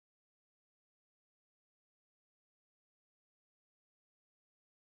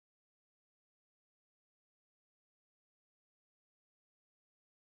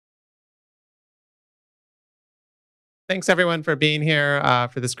Thanks everyone for being here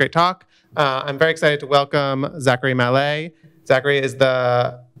for this great talk. I'm very excited to welcome Zakhary Mallett. Zakhary is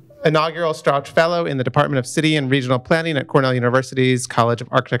the inaugural Strauch Fellow in the Department of City and Regional Planning at Cornell University's College of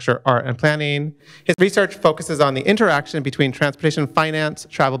Architecture, Art, and Planning. His research focuses on the interaction between transportation finance,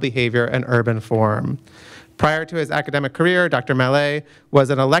 travel behavior, and urban form. Prior to his academic career, Dr. Mallett was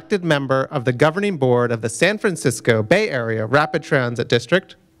an elected member of the governing board of the San Francisco Bay Area Rapid Transit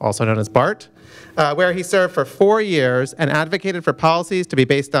District, also known as BART, where he served for 4 years and advocated for policies to be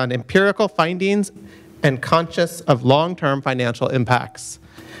based on empirical findings and conscious of long-term financial impacts.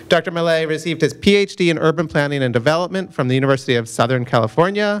 Dr. Mallett received his PhD in urban planning and development from the University of Southern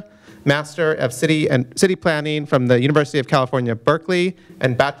California, Master of City Planning from the University of California, Berkeley,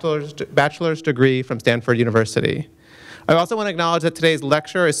 and bachelor's degree from Stanford University. I also want to acknowledge that today's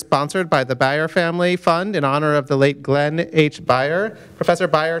lecture is sponsored by the Beyer Family Fund in honor of the late Glenn H. Beyer. Professor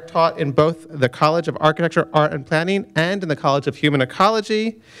Beyer taught in both the College of Architecture, Art, and Planning and in the College of Human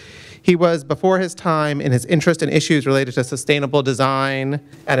Ecology. He was before his time in his interest in issues related to sustainable design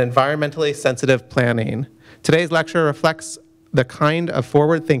and environmentally sensitive planning. Today's lecture reflects the kind of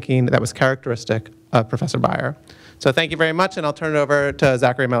forward thinking that was characteristic of Professor Beyer. So thank you very much, and I'll turn it over to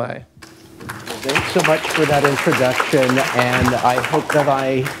Zakhary Mallett. Thanks so much for that introduction, and I hope that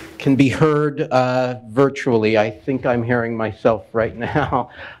I can be heard virtually. I think I'm hearing myself right now.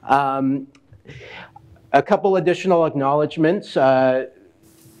 A couple additional acknowledgments.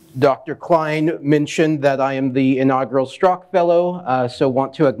 Dr. Klein mentioned that I am the inaugural Strauch Fellow, so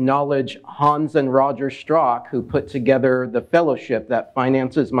want to acknowledge Hans and Roger Strauch, who put together the fellowship that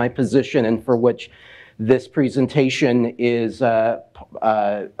finances my position and for which this presentation is a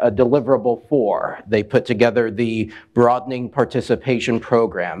deliverable for. They put together the Broadening Participation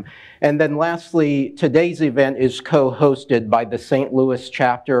Program. And then lastly, today's event is co-hosted by the St. Louis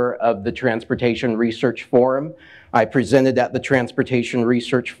chapter of the Transportation Research Forum. I presented at the Transportation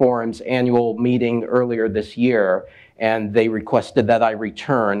Research Forum's annual meeting earlier this year, and they requested that I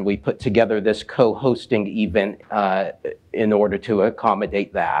return. We put together this co-hosting event in order to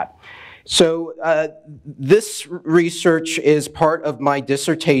accommodate that. So this research is part of my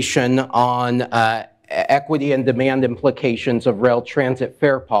dissertation on equity and demand implications of rail transit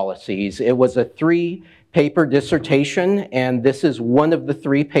fare policies. It was a 3-paper dissertation, and this is one of the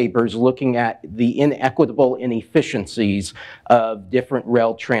 3 papers looking at the inequitable inefficiencies of different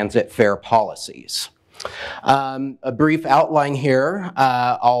rail transit fare policies. A brief outline here.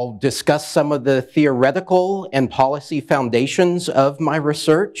 I'll discuss some of the theoretical and policy foundations of my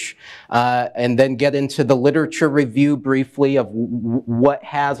research, and then get into the literature review briefly of what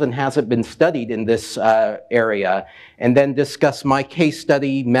has and hasn't been studied in this area, and then discuss my case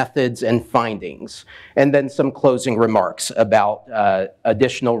study methods and findings, and then some closing remarks about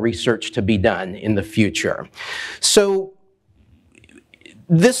additional research to be done in the future. So,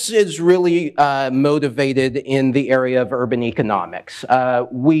 this is really motivated in the area of urban economics.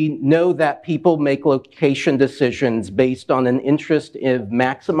 We know that people make location decisions based on an interest in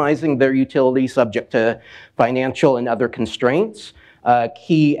maximizing their utility subject to financial and other constraints.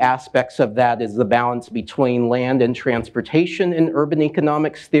 Key aspects of that is the balance between land and transportation in urban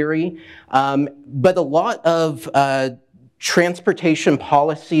economics theory. But a lot of transportation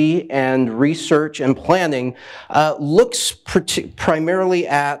policy and research and planning looks primarily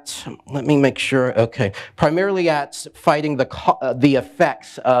at, let me make sure, okay, primarily at fighting the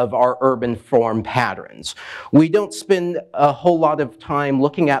effects of our urban form patterns. We don't spend a whole lot of time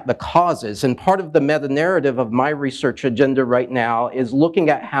looking at the causes, and part of the meta-narrative of my research agenda right now is looking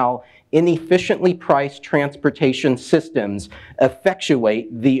at how inefficiently priced transportation systems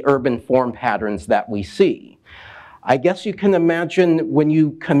effectuate the urban form patterns that we see. I guess you can imagine when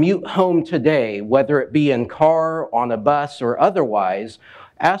you commute home today, whether it be in car, on a bus, or otherwise,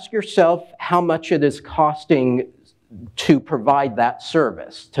 ask yourself how much it is costing to provide that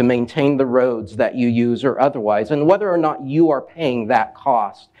service, to maintain the roads that you use or otherwise, and whether or not you are paying that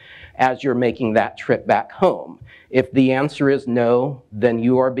cost as you're making that trip back home. If the answer is no, then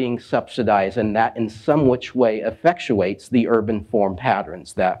you are being subsidized, and that in some which way effectuates the urban form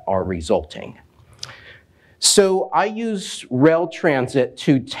patterns that are resulting. So I use rail transit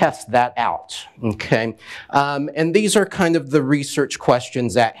to test that out, okay? And these are kind of the research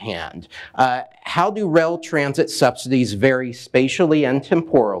questions at hand. how do rail transit subsidies vary spatially and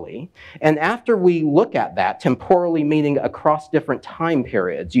temporally? And after we look at that, temporally meaning across different time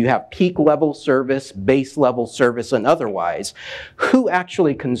periods, you have peak level service, base level service, and otherwise, who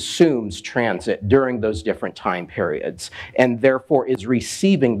actually consumes transit during those different time periods, and therefore is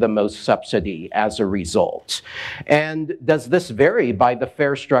receiving the most subsidy as a result? And does this vary by the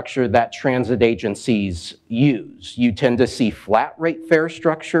fare structure that transit agencies use? You tend to see flat rate fare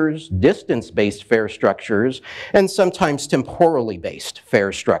structures, distance-based fare structures, and sometimes temporally based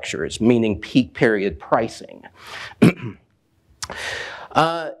fare structures, meaning peak period pricing.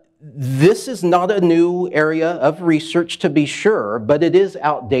 This is not a new area of research, to be sure, but it is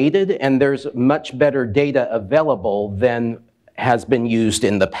outdated, and there's much better data available than has been used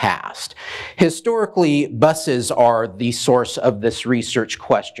in the past. Historically, buses are the source of this research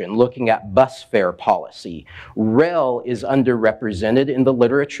question, looking at bus fare policy. Rail is underrepresented in the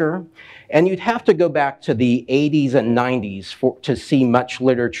literature, and you'd have to go back to the 80s and 90s to see much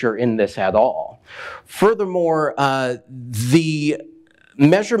literature in this at all. Furthermore, the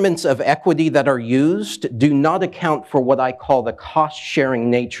measurements of equity that are used do not account for what I call the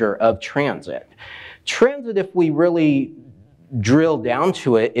cost-sharing nature of transit. Transit, if we really drill down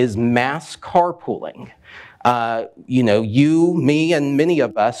to it, is mass carpooling. You know, you, me, and many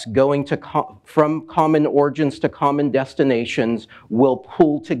of us going to from common origins to common destinations will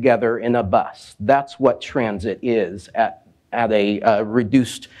pool together in a bus. That's what transit is at a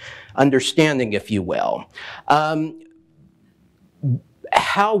reduced understanding, if you will.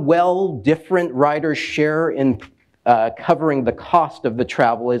 How well different riders share in covering the cost of the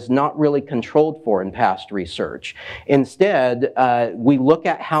travel is not really controlled for in past research. Instead, we look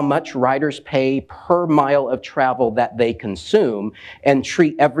at how much riders pay per mile of travel that they consume and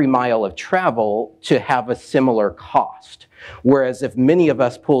treat every mile of travel to have a similar cost. Whereas if many of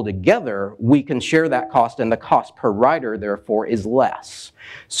us pull together, we can share that cost, and the cost per rider, therefore, is less.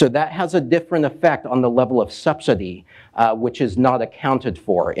 So that has a different effect on the level of subsidy, which is not accounted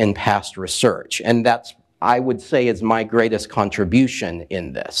for in past research. And that's, I would say, is my greatest contribution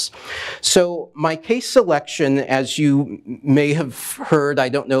in this. So my case selection, as you may have heard, I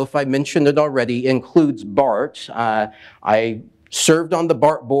don't know if I mentioned it already, includes BART. I served on the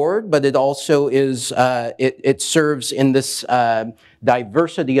BART board, but it also is, it serves in this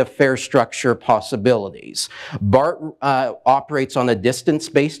diversity of fare structure possibilities. BART operates on a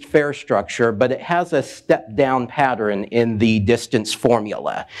distance-based fare structure, but it has a step-down pattern in the distance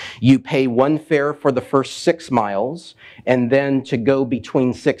formula. You pay one fare for the first 6 miles, and then to go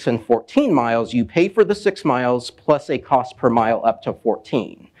between 6 and 14 miles, you pay for the 6 miles plus a cost per mile up to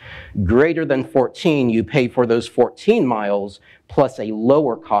 14. Greater than 14, you pay for those 14 miles plus a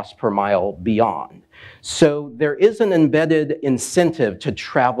lower cost per mile beyond. So there is an embedded incentive to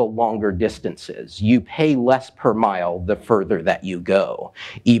travel longer distances. You pay less per mile the further that you go,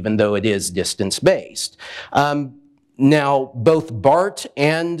 even though it is distance-based. Now, both BART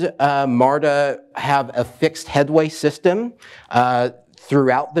and MARTA have a fixed headway system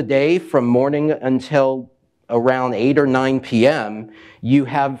throughout the day from morning until around 8 or 9 p.m. You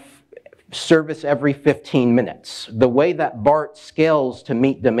have service every 15 minutes. The way that BART scales to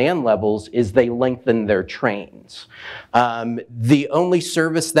meet demand levels is they lengthen their trains. The only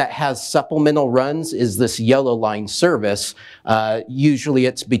service that has supplemental runs is this yellow line service. Usually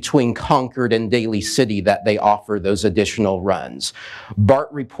it's between Concord and Daly City that they offer those additional runs.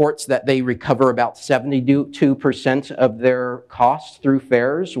 BART reports that they recover about 72% of their costs through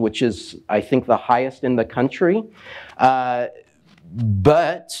fares, which is, I think, the highest in the country.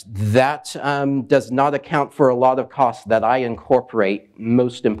 But that does not account for a lot of costs that I incorporate,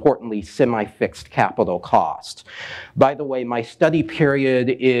 most importantly, semi-fixed capital costs. By the way, my study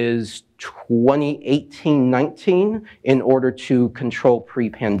period is 2018-19 in order to control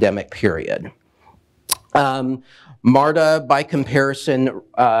pre-pandemic period. MARTA, by comparison,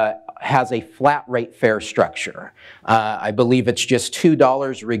 has a flat rate fare structure. I believe it's just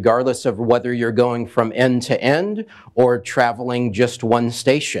 $2 regardless of whether you're going from end to end or traveling just one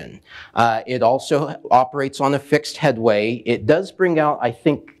station. It also operates on a fixed headway. It does bring out, I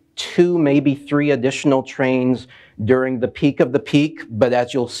think, 2, maybe 3 additional trains during the peak of the peak, but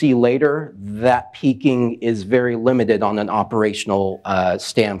as you'll see later, that peaking is very limited on an operational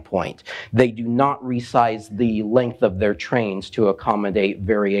standpoint. They do not resize the length of their trains to accommodate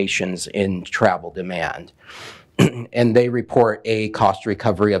variations in travel demand. And they report a cost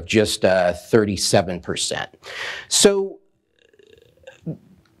recovery of just 37%. So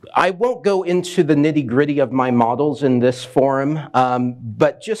I won't go into the nitty-gritty of my models in this forum,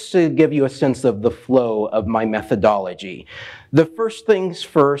 but just to give you a sense of the flow of my methodology. The first things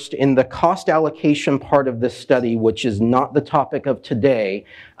first, in the cost allocation part of this study, which is not the topic of today,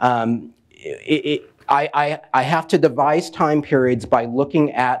 I have to devise time periods by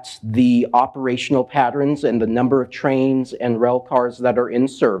looking at the operational patterns and the number of trains and rail cars that are in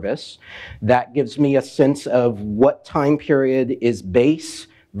service. That gives me a sense of what time period is base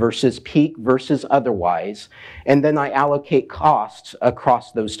versus peak versus otherwise. And then I allocate costs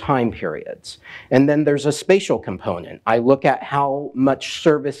across those time periods. And then there's a spatial component. I look at how much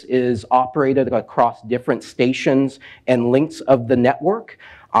service is operated across different stations and links of the network.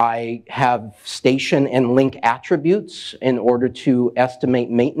 I have station and link attributes in order to estimate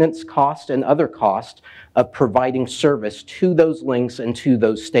maintenance costs and other costs of providing service to those links and to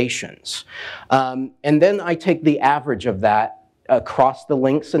those stations. And then I take the average of that across the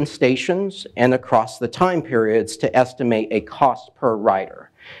links and stations and across the time periods to estimate a cost per rider.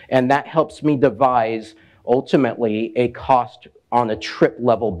 And that helps me devise, ultimately, a cost on a trip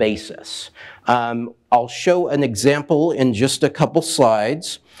level basis. I'll show an example in just a couple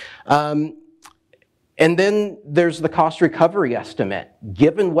slides. And then there's the cost recovery estimate.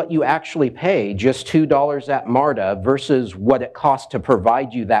 Given what you actually pay, just $2 at MARTA versus what it costs to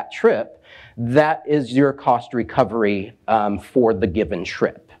provide you that trip, that is your cost recovery for the given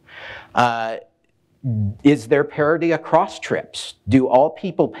trip. Is there parity across trips? Do all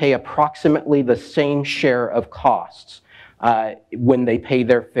people pay approximately the same share of costs when they pay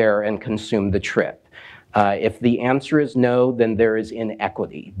their fare and consume the trip? If the answer is no, then there is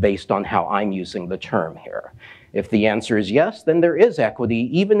inequity based on how I'm using the term here. If the answer is yes, then there is equity,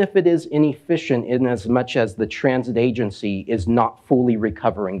 even if it is inefficient in as much as the transit agency is not fully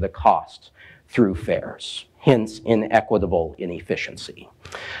recovering the cost through fares, hence inequitable inefficiency.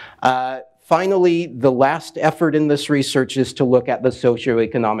 Finally, the last effort in this research is to look at the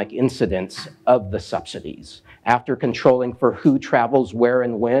socioeconomic incidence of the subsidies. After controlling for who travels where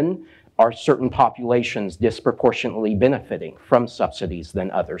and when, are certain populations disproportionately benefiting from subsidies than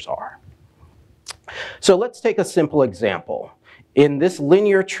others are? So let's take a simple example. In this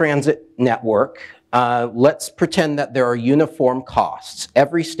linear transit network, let's pretend that there are uniform costs.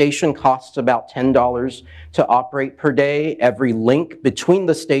 Every station costs about $10 to operate per day. Every link between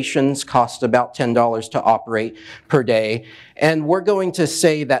the stations costs about $10 to operate per day. And we're going to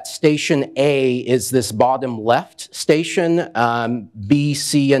say that station A is this bottom left station, B,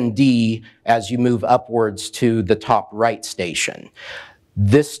 C, and D as you move upwards to the top right station.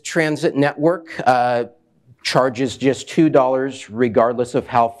 This transit network charges just $2 regardless of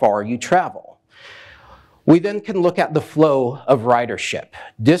how far you travel. We then can look at the flow of ridership.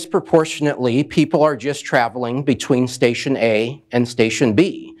 Disproportionately, people are just traveling between station A and station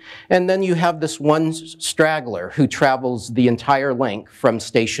B. And then you have this one straggler who travels the entire length from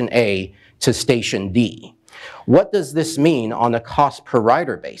station A to station D. What does this mean on a cost per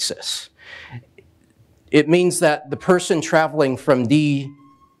rider basis? It means that the person traveling from D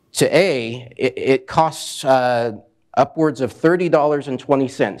to A, it costs upwards of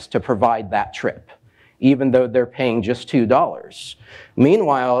 $30.20 to provide that trip, even though they're paying just $2.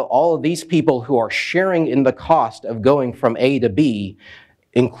 Meanwhile, all of these people who are sharing in the cost of going from A to B,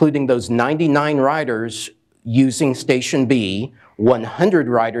 including those 99 riders using station B, 100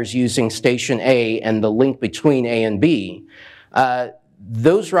 riders using station A, and the link between A and B,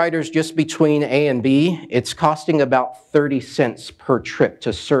 those riders just between A and B, it's costing about 30 cents per trip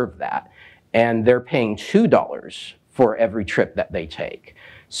to serve that. And they're paying $2 for every trip that they take.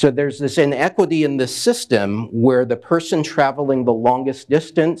 So there's this inequity in this system where the person traveling the longest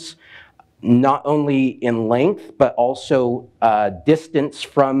distance, not only in length, but also distance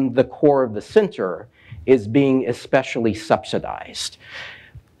from the core of the center, is being especially subsidized.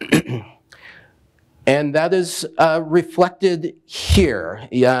 And that is reflected here.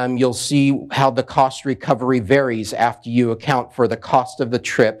 You'll see how the cost recovery varies after you account for the cost of the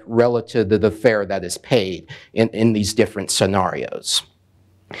trip relative to the fare that is paid in these different scenarios.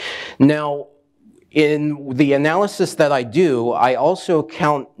 Now, in the analysis that I do, I also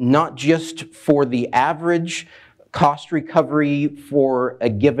account not just for the average cost recovery for a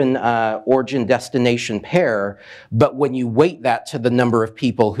given origin-destination pair, but when you weight that to the number of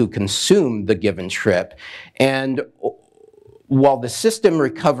people who consume the given trip. And while the system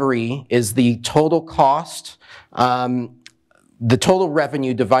recovery is the total cost, the total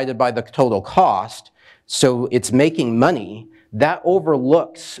revenue divided by the total cost, so it's making money, that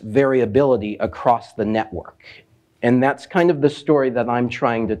overlooks variability across the network. And that's kind of the story that I'm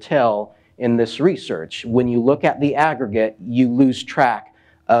trying to tell in this research. When you look at the aggregate, you lose track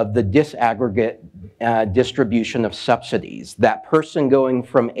of the disaggregate distribution of subsidies. That person going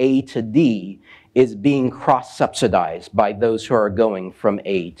from A to D is being cross-subsidized by those who are going from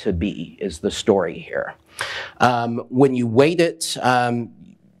A to B, is the story here. When you weight it,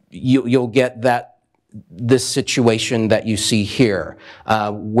 you'll get this situation that you see here,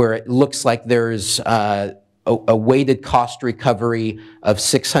 where it looks like there's a weighted cost recovery of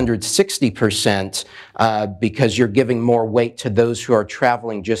 660% because you're giving more weight to those who are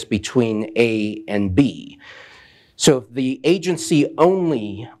traveling just between A and B. So if the agency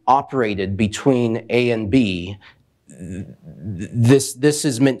only operated between A and B, this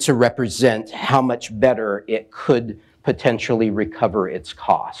is meant to represent how much better it could potentially recover its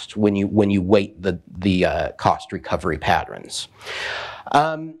cost when you weight the cost recovery patterns.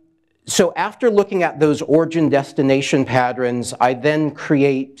 So after looking at those origin destination patterns, I then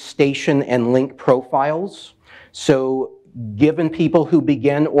create station and link profiles. So given people who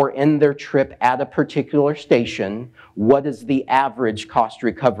begin or end their trip at a particular station, what is the average cost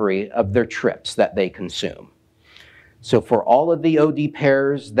recovery of their trips that they consume? So for all of the OD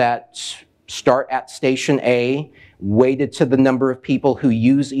pairs that start at station A, weighted to the number of people who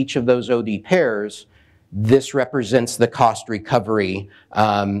use each of those OD pairs, this represents the cost recovery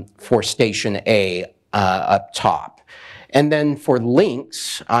for station A up top. And then for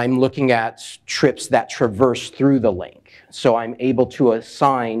links, I'm looking at trips that traverse through the link. So I'm able to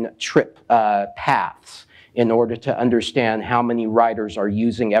assign trip paths in order to understand how many riders are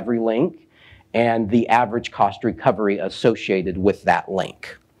using every link and the average cost recovery associated with that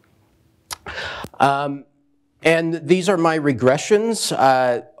link. And these are my regressions.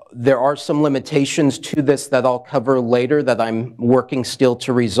 There are some limitations to this that I'll cover later that I'm working still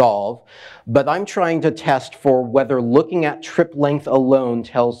to resolve. But I'm trying to test for whether looking at trip length alone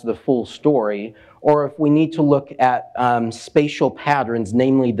tells the full story, or if we need to look at spatial patterns,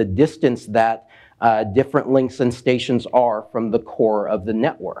 namely the distance that different links and stations are from the core of the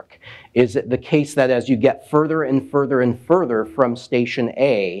network. Is it the case that as you get further and further and further from station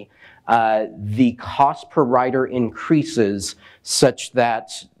A, the cost per rider increases such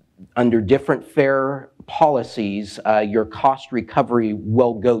that under different fare policies, your cost recovery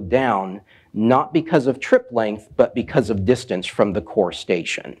will go down, not because of trip length, but because of distance from the core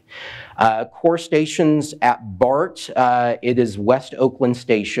station. Core stations at BART, it is West Oakland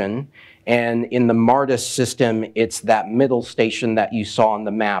Station, and in the MARTA system, it's that middle station that you saw on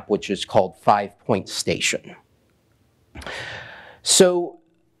the map, which is called 5 Point Station. So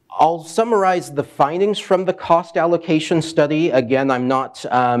I'll summarize the findings from the cost allocation study. Again, I'm not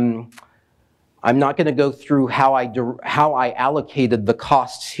going to go through how I allocated the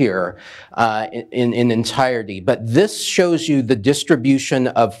costs here in entirety, but this shows you the distribution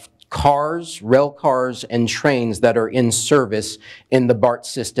of cars, rail cars, and trains that are in service in the BART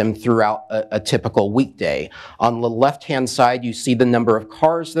system throughout a typical weekday. On the left-hand side, you see the number of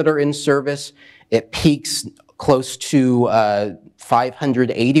cars that are in service. It peaks close to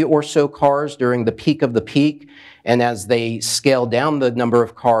 580 or so cars during the peak of the peak. And as they scale down the number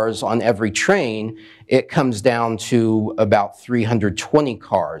of cars on every train, it comes down to about 320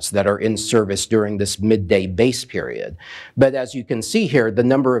 cars that are in service during this midday base period. But as you can see here, the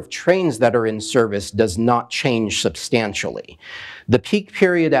number of trains that are in service does not change substantially. The peak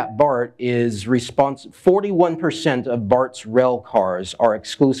period at BART is 41% of BART's rail cars are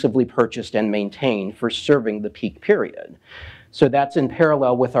exclusively purchased and maintained for serving the peak period. So that's in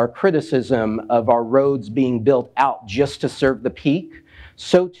parallel with our criticism of our roads being built out just to serve the peak.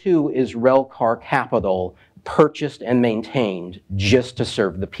 So too is rail car capital purchased and maintained just to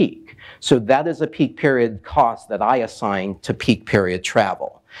serve the peak. So that is a peak period cost that I assign to peak period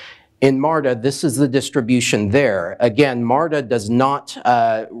travel. In MARTA, this is the distribution there. Again, MARTA does not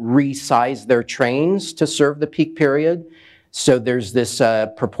resize their trains to serve the peak period. So there's this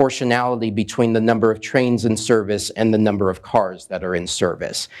proportionality between the number of trains in service and the number of cars that are in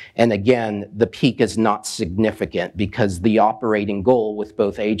service. And again, the peak is not significant because the operating goal with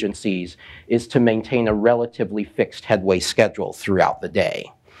both agencies is to maintain a relatively fixed headway schedule throughout the day.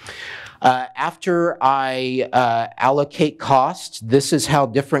 After I allocate costs, this is how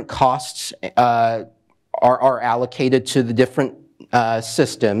different costs are allocated to the different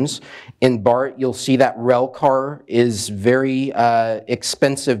systems. In BART, you'll see that rail car is very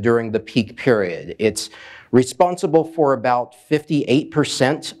expensive during the peak period. It's responsible for about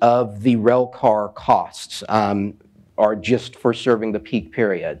 58% of the rail car costs are just for serving the peak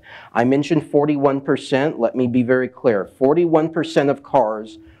period. I mentioned 41%. Let me be very clear. 41% of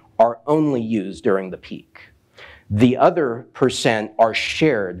cars are only used during the peak. The other percent are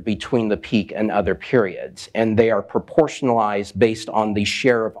shared between the peak and other periods, and they are proportionalized based on the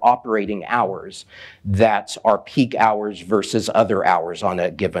share of operating hours that are peak hours versus other hours on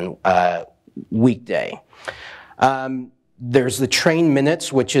a given weekday. There's the train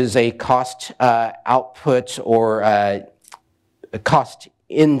minutes, which is a cost output or a cost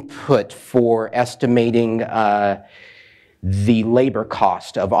input for estimating the labor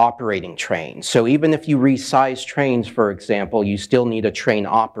cost of operating trains. So even if you resize trains, for example, you still need a train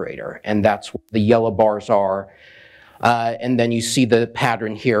operator, and that's what the yellow bars are. And then you see the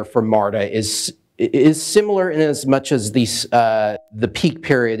pattern here for MARTA is similar in as much as the peak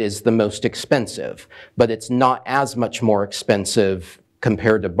period is the most expensive, but it's not as much more expensive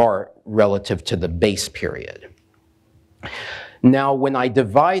compared to BART relative to the base period. Now, when I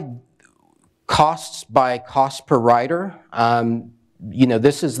divide costs by cost per rider, you know,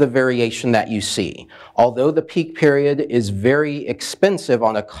 this is the variation that you see. Although the peak period is very expensive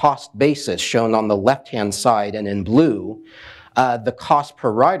on a cost basis, shown on the left-hand side and in blue, the cost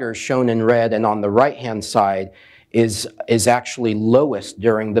per rider, shown in red and on the right-hand side, is actually lowest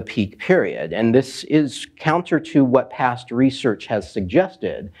during the peak period. And this is counter to what past research has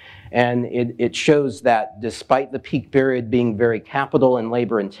suggested. And it shows that despite the peak period being very capital and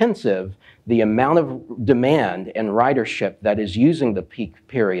labor intensive, the amount of demand and ridership that is using the peak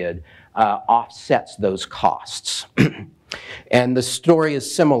period offsets those costs. And the story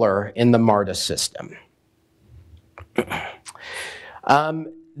is similar in the MARTA system.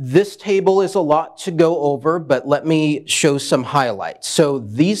 This table is a lot to go over, but let me show some highlights. So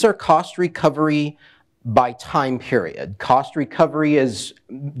these are cost recovery by time period. Cost recovery is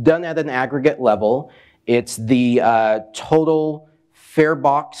done at an aggregate level. It's the total fare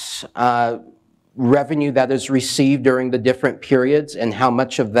box revenue that is received during the different periods and how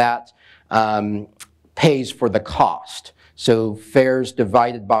much of that pays for the cost. So fares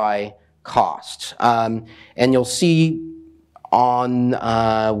divided by costs. And you'll see on,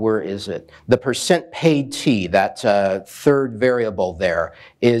 where is it? The percent paid T, that third variable there,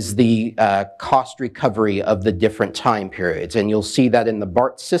 is the cost recovery of the different time periods. And you'll see that in the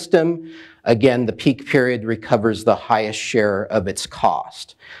BART system, again, the peak period recovers the highest share of its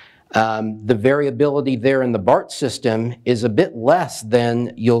cost. The variability there in the BART system is a bit less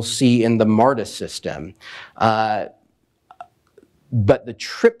than you'll see in the MARTA system. But the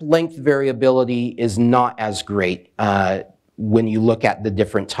trip length variability is not as great when you look at the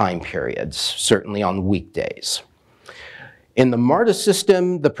different time periods, certainly on weekdays. In the MARTA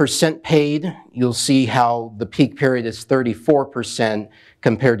system, the percent paid, you'll see how the peak period is 34%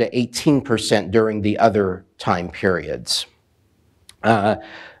 compared to 18% during the other time periods. And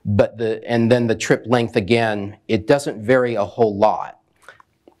then the trip length, again, it doesn't vary a whole lot.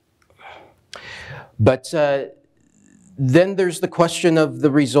 But then there's the question of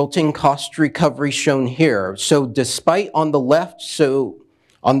the resulting cost recovery shown here. So despite on the left, so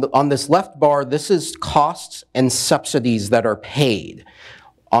on this left bar, this is costs and subsidies that are paid.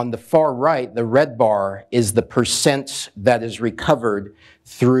 On the far right, the red bar is the percent that is recovered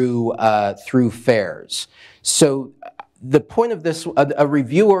through fares. So the point of this, a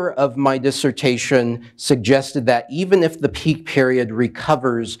reviewer of my dissertation suggested that even if the peak period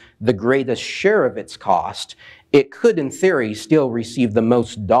recovers the greatest share of its cost, it could, in theory, still receive the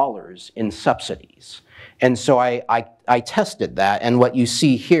most dollars in subsidies. And so I tested that, and what you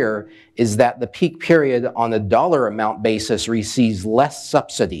see here is that the peak period on a dollar amount basis receives less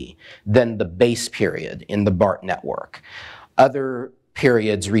subsidy than the base period in the BART network. Other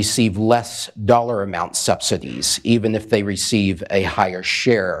periods receive less dollar amount subsidies, even if they receive a higher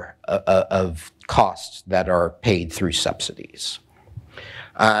share of costs that are paid through subsidies.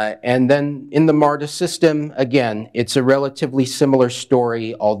 And then in the MARTA system, again, it's a relatively similar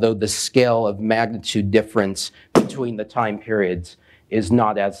story, although the scale of magnitude difference between the time periods is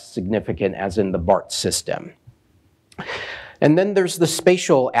not as significant as in the BART system. And then there's the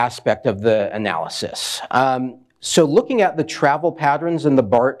spatial aspect of the analysis. So looking at the travel patterns in the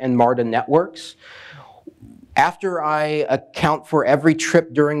BART and MARTA networks, after I account for every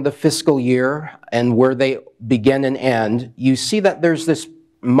trip during the fiscal year and where they begin and end, you see that there's this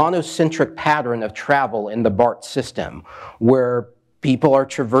monocentric pattern of travel in the BART system where people are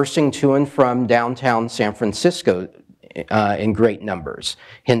traversing to and from downtown San Francisco in great numbers.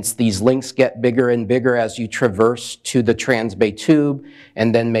 Hence, these links get bigger and bigger as you traverse to the Transbay Tube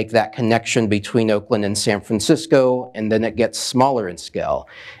and then make that connection between Oakland and San Francisco, and then it gets smaller in scale.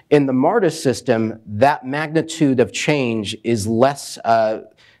 In the MARTA system, that magnitude of change is less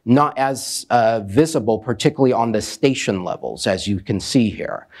not as visible, particularly on the station levels, as you can see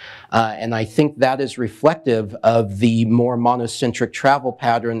here. And I think that is reflective of the more monocentric travel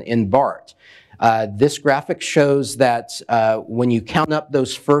pattern in BART. This graphic shows that when you count up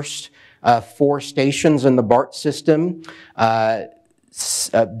those first 4 stations in the BART system,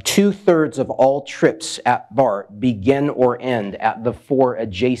 2/3 of all trips at BART begin or end at the 4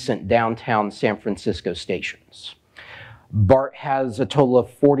 adjacent downtown San Francisco stations. BART has a total of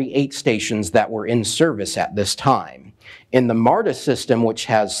 48 stations that were in service at this time. In the MARTA system, which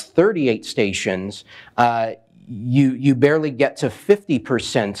has 38 stations, you barely get to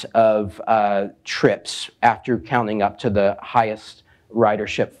 50% of trips after counting up to the highest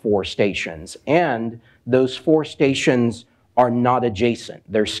ridership 4 stations. And those 4 stations are not adjacent.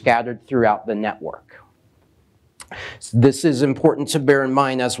 They're scattered throughout the network. This is important to bear in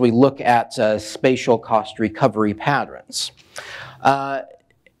mind as we look at spatial cost recovery patterns.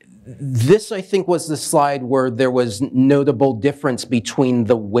 This, I think, was the slide where there was notable difference between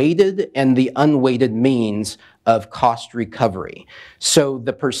the weighted and the unweighted means of cost recovery. So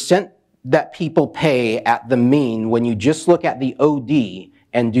the percent that people pay at the mean, when you just look at the OD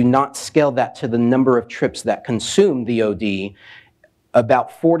and do not scale that to the number of trips that consume the OD,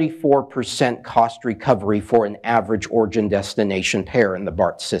 about 44% cost recovery for an average origin-destination pair in the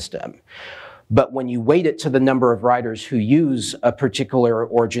BART system. But when you weight it to the number of riders who use a particular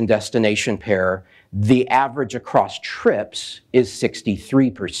origin-destination pair, the average across trips is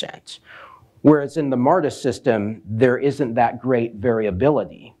 63%. Whereas in the MARTA system, there isn't that great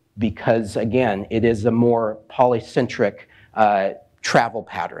variability because, again, it is a more polycentric travel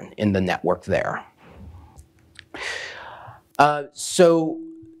pattern in the network there. So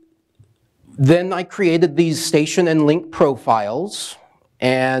then I created these station and link profiles,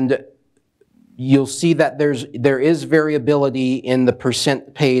 and you'll see that there is variability in the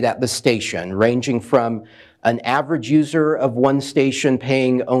percent paid at the station, ranging from an average user of one station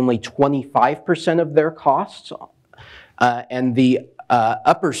paying only 25% of their costs, and the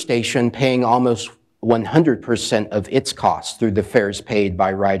upper station paying almost 100% of its costs through the fares paid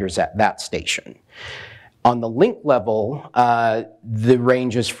by riders at that station. On the link level, the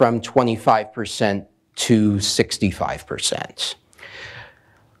range is from 25% to 65%.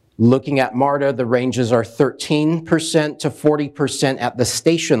 Looking at MARTA, the ranges are 13% to 40% at the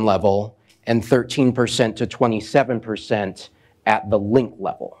station level and 13% to 27% at the link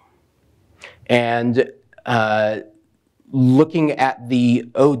level. And looking at the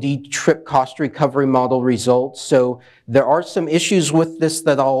OD trip cost recovery model results, so there are some issues with this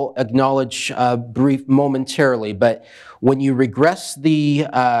that I'll acknowledge brief momentarily, but when you regress the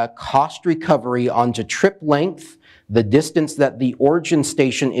cost recovery onto trip length, the distance that the origin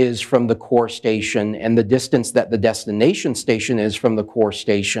station is from the core station, and the distance that the destination station is from the core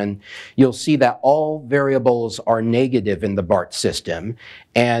station, you'll see that all variables are negative in the BART system,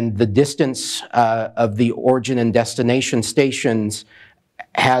 and the distance of the origin and destination stations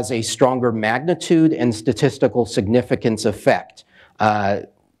has a stronger magnitude and statistical significance effect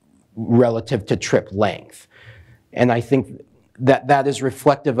relative to trip length. And I think that is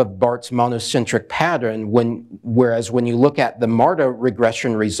reflective of BART's monocentric pattern, whereas when you look at the MARTA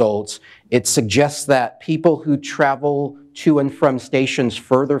regression results, it suggests that people who travel to and from stations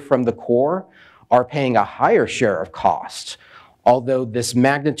further from the core are paying a higher share of costs, although this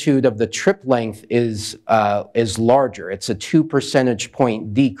magnitude of the trip length is larger. It's a 2 percentage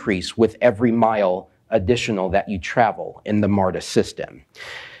point decrease with every mile additional that you travel in the MARTA system.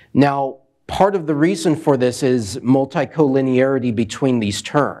 Now, part of the reason for this is multicollinearity between these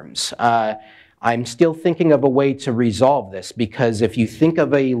terms. I'm still thinking of a way to resolve this, because if you think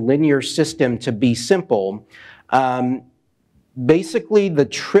of a linear system to be simple, basically the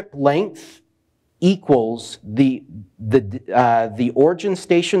trip length equals the origin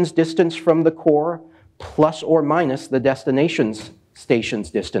station's distance from the core plus or minus the destination station's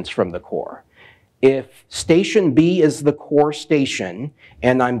distance from the core. If station B is the core station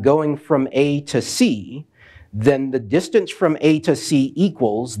and I'm going from A to C, then the distance from A to C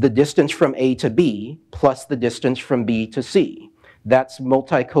equals the distance from A to B plus the distance from B to C. That's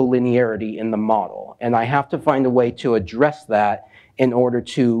multicollinearity in the model. And I have to find a way to address that in order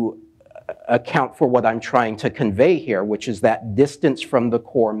to account for what I'm trying to convey here, which is that distance from the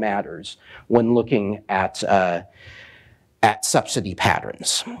core matters when looking at subsidy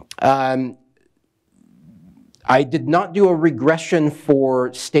patterns. I did not do a regression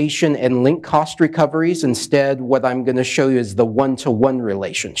for station and link cost recoveries. Instead, what I'm going to show you is the one-to-one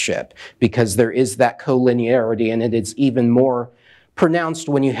relationship, because there is that collinearity, and it is even more pronounced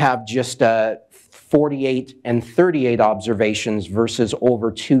when you have just 48 and 38 observations versus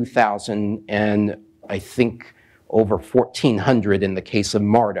over 2,000 and I think over 1,400 in the case of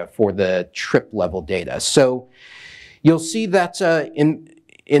MARTA for the trip level data. So you'll see that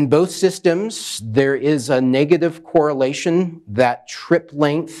in both systems, there is a negative correlation that trip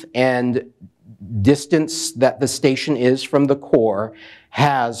length and distance that the station is from the core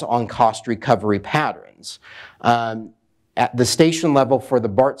has on cost recovery patterns. At the station level for the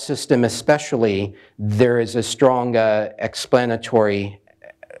BART system especially, there is a strong explanatory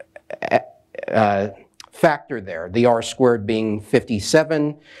factor there, the R squared being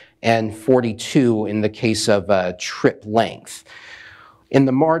 57 and 42 in the case of trip length. In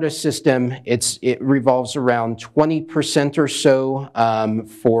the MARTA system, it revolves around 20% or so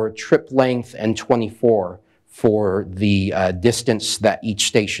for trip length and 24 for the distance that each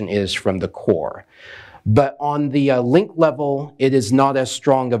station is from the core. But on the link level, it is not as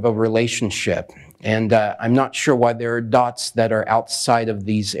strong of a relationship. And I'm not sure why there are dots that are outside of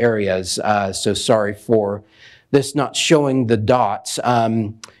these areas, so sorry for this not showing the dots.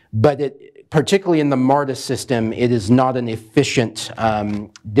 But particularly in the MARTA system, it is not an efficient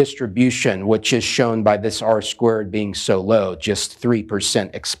distribution, which is shown by this R squared being so low, just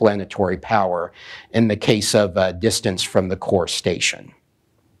 3% explanatory power in the case of distance from the core station.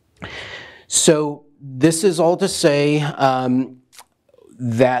 So this is all to say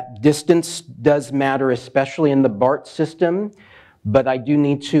that distance does matter, especially in the BART system, but I do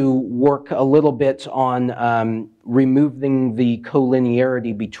need to work a little bit on removing the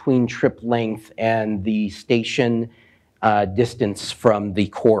collinearity between trip length and the station distance from the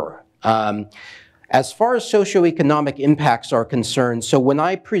core. As far as socioeconomic impacts are concerned, so when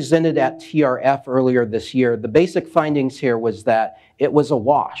I presented at TRF earlier this year, the basic findings here was that it was a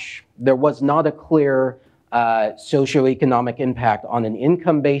wash. There was not a clear socioeconomic impact on an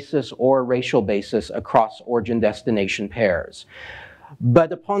income basis or racial basis across origin-destination pairs.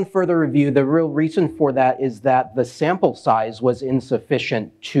 But upon further review, the real reason for that is that the sample size was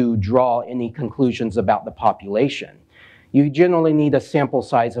insufficient to draw any conclusions about the population. You generally need a sample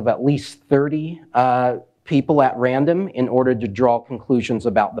size of at least 30 people at random in order to draw conclusions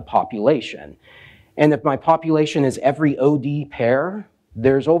about the population. And if my population is every OD pair,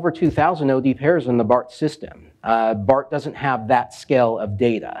 there's over 2,000 OD pairs in the BART system. BART doesn't have that scale of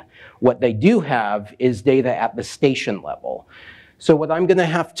data. What they do have is data at the station level. So what I'm going to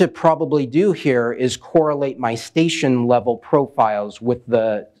have to probably do here is correlate my station level profiles with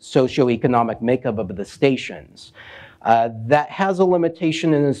the socioeconomic makeup of the stations. That has a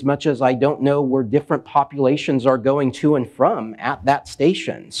limitation in as much as I don't know where different populations are going to and from at that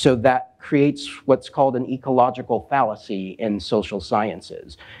station. So that creates what's called an ecological fallacy in social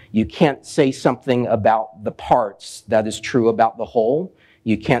sciences. You can't say something about the parts that is true about the whole.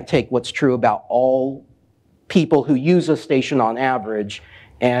 You can't take what's true about all people who use a station on average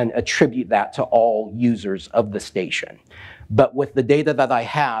and attribute that to all users of the station. But with the data that I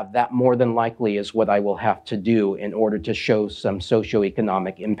have, that more than likely is what I will have to do in order to show some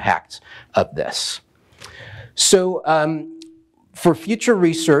socioeconomic impacts of this. So for future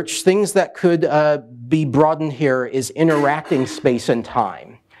research, things that could be broadened here is interacting space and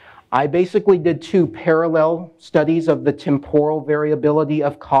time. I basically did two parallel studies of the temporal variability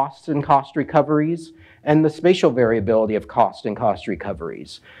of costs and cost recoveries and the spatial variability of cost and cost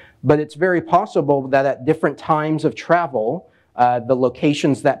recoveries. But it's very possible that at different times of travel, the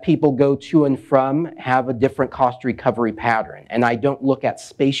locations that people go to and from have a different cost recovery pattern. And I don't look at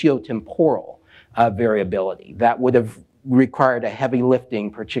spatiotemporal variability. That would have required a heavy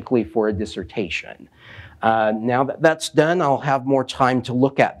lifting, particularly for a dissertation. Now that that's done, I'll have more time to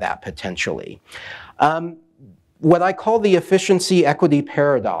look at that potentially. What I call the efficiency equity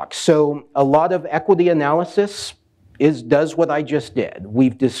paradox. So a lot of equity analysis does what I just did.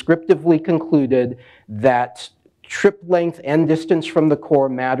 We've descriptively concluded that trip length and distance from the core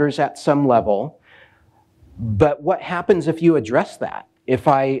matters at some level. But what happens if you address that? If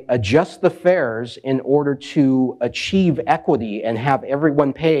I adjust the fares in order to achieve equity and have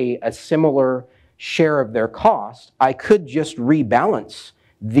everyone pay a similar share of their cost, I could just rebalance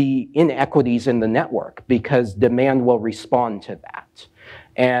the inequities in the network because demand will respond to that.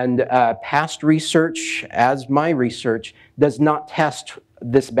 And past research, as my research, does not test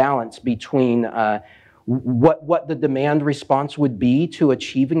this balance between what the demand response would be to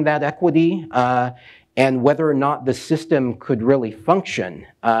achieving that equity and whether or not the system could really function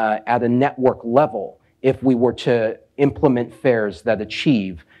at a network level if we were to implement fares that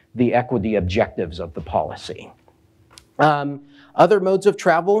achieve the equity objectives of the policy. Other modes of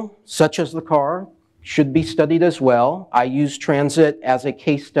travel, such as the car, should be studied as well. I use transit as a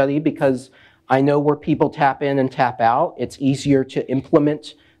case study because I know where people tap in and tap out. It's easier to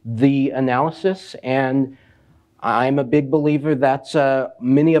implement the analysis, and I'm a big believer that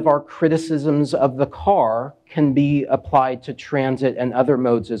many of our criticisms of the car can be applied to transit and other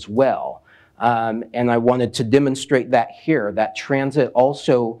modes as well. And I wanted to demonstrate that here, that transit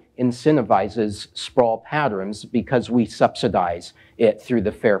also incentivizes sprawl patterns because we subsidize it through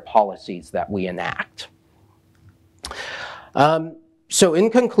the fare policies that we enact. So in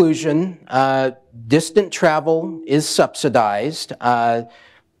conclusion, distant travel is subsidized.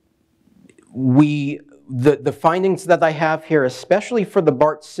 The findings that I have here, especially for the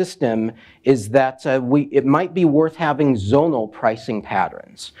BART system, is that it might be worth having zonal pricing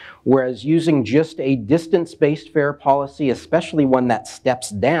patterns, whereas using just a distance-based fare policy, especially one that steps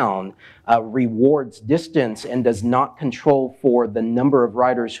down, rewards distance and does not control for the number of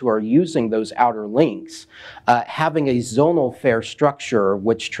riders who are using those outer links. Having a zonal fare structure,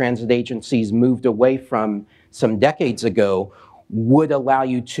 which transit agencies moved away from some decades ago, would allow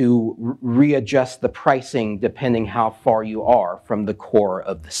you to readjust the pricing depending how far you are from the core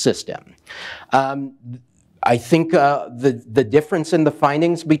of the system. I think the difference in the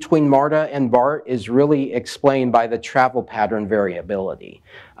findings between MARTA and BART is really explained by the travel pattern variability.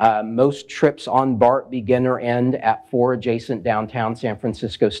 Most trips on BART begin or end at 4 adjacent downtown San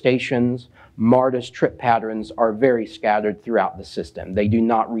Francisco stations. MARTA's trip patterns are very scattered throughout the system. They do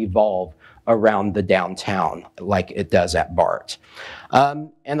not revolve around the downtown like it does at BART.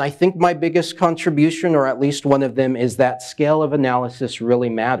 And I think my biggest contribution, or at least one of them, is that scale of analysis really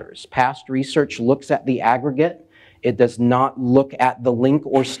matters. Past research looks at the aggregate. It does not look at the link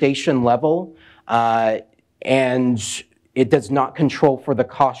or station level, and it does not control for the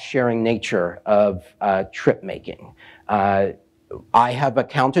cost-sharing nature of trip making. I have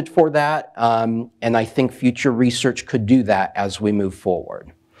accounted for that, and I think future research could do that as we move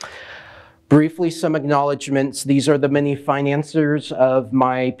forward. Briefly, some acknowledgements. These are the many financiers of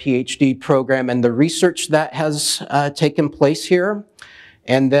my PhD program and the research that has taken place here.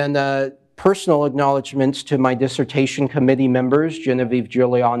 And then personal acknowledgements to my dissertation committee members, Genevieve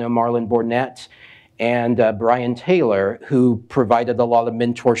Giuliano, Marlon Bornett, and Brian Taylor, who provided a lot of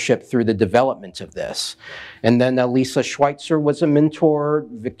mentorship through the development of this. And then Lisa Schweitzer was a mentor.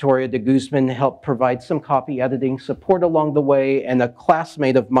 Victoria de Guzman helped provide some copy editing support along the way, and a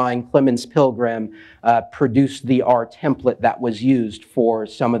classmate of mine, Clemens Pilgrim, produced the R template that was used for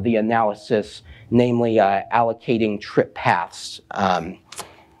some of the analysis, namely allocating trip paths.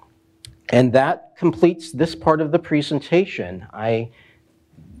 And that completes this part of the presentation.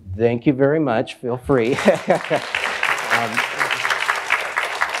 Thank you very much. Feel free.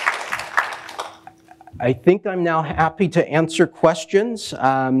 I think I'm now happy to answer questions.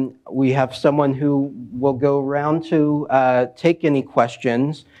 We have someone who will go around to take any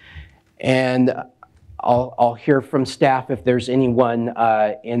questions, and I'll hear from staff if there's anyone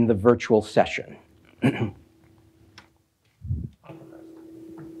in the virtual session.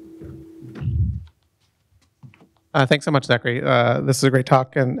 Thanks so much, Zachary. This is a great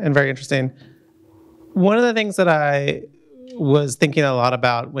talk and very interesting. One of the things that I was thinking a lot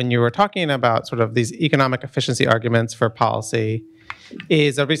about when you were talking about sort of these economic efficiency arguments for policy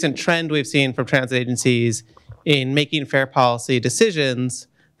is a recent trend we've seen from transit agencies in making fare policy decisions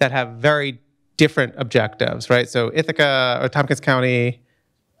that have very different objectives, right? So Ithaca or Tompkins County,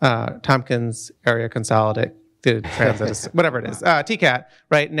 Tompkins Area Consolidated Transit, whatever it is, TCAT,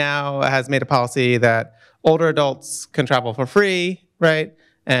 right now has made a policy that older adults can travel for free, right?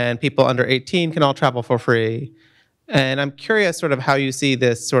 And people under 18 can all travel for free. And I'm curious sort of how you see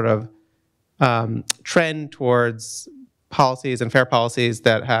this sort of trend towards policies and fare policies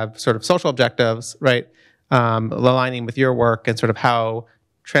that have sort of social objectives, right? Aligning with your work and sort of how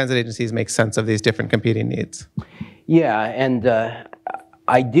transit agencies make sense of these different competing needs. Yeah, and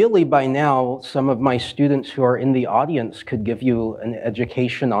ideally by now, some of my students who are in the audience could give you an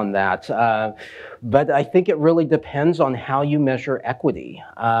education on that. But I think it really depends on how you measure equity.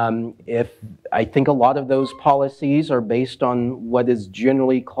 I think a lot of those policies are based on what is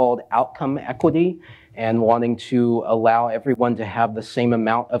generally called outcome equity and wanting to allow everyone to have the same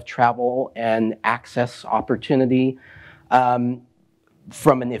amount of travel and access opportunity.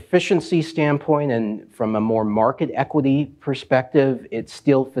 From an efficiency standpoint and from a more market equity perspective, it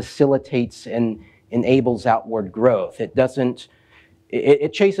still facilitates and enables outward growth.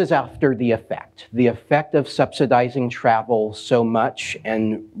 It chases after the effect of subsidizing travel so much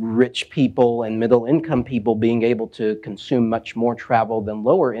and rich people and middle income people being able to consume much more travel than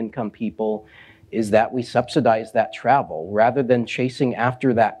lower income people is that we subsidize that travel. Rather than chasing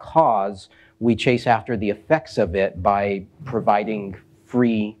after that cause, we chase after the effects of it by providing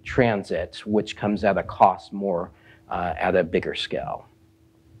free transit, which comes at a cost more at a bigger scale.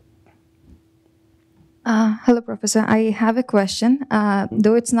 Hello, Professor. I have a question.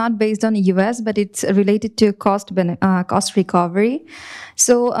 Though it's not based on US, but it's related to cost recovery.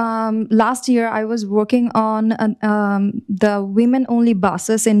 So last year, I was working on the women-only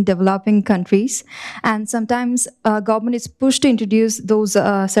buses in developing countries, and sometimes government is pushed to introduce those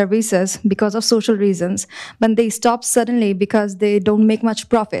services because of social reasons, but they stop suddenly because they don't make much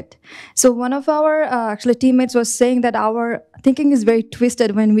profit. So one of our actually teammates was saying that our thinking is very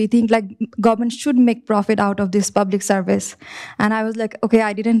twisted when we think like government should make profit out of this public service. And I was like, okay,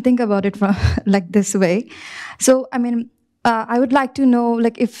 I didn't think about it from like this way. So, I mean, I would like to know,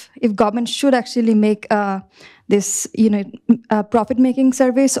 like, if government should actually make this, profit-making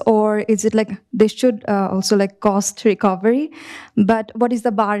service, or is it like they should also like cost recovery? But what is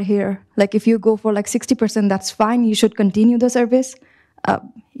the bar here? Like, if you go for like 60%, that's fine. You should continue the service.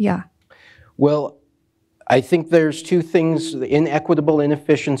 Yeah. Well, I think there's two things. The inequitable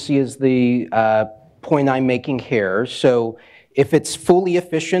inefficiency is the point I'm making here. So if it's fully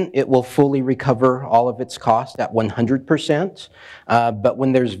efficient, it will fully recover all of its cost at 100%. But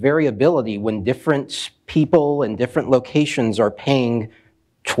when there's variability, when different people in different locations are paying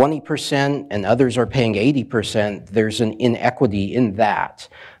 20% and others are paying 80%, there's an inequity in that.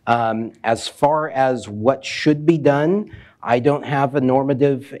 As far as what should be done, I don't have a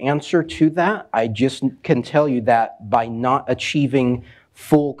normative answer to that. I just can tell you that by not achieving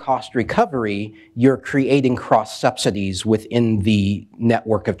full cost recovery, you're creating cross subsidies within the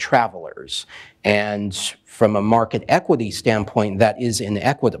network of travelers. And from a market equity standpoint, that is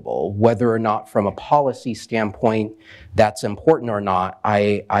inequitable. Whether or not from a policy standpoint that's important or not,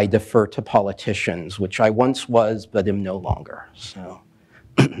 I defer to politicians, which I once was, but am no longer. So.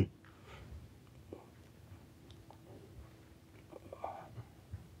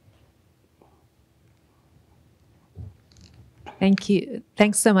 Thank you.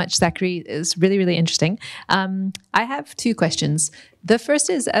 Thanks so much, Zakhary. It's really, really interesting. I have two questions. The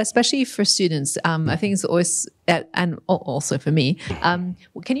first is, especially for students, I think it's always, and also for me, can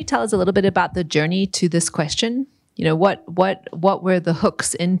you tell us a little bit about the journey to this question? What were the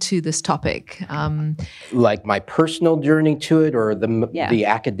hooks into this topic? Like my personal journey to it, or the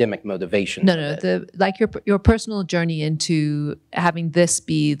academic motivation? No, your personal journey into having this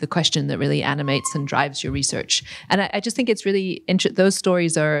be the question that really animates and drives your research. And I just think it's really those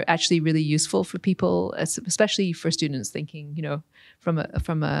stories are actually really useful for people, especially for students thinking, from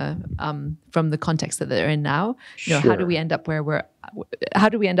the context that they're in now. Sure. How do we end up how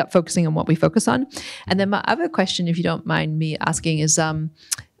do we end up focusing on what we focus on? And then my other question, if you don't mind me asking, is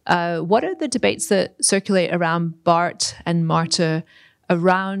what are the debates that circulate around BART and MARTA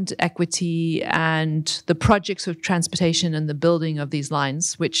around equity and the projects of transportation and the building of these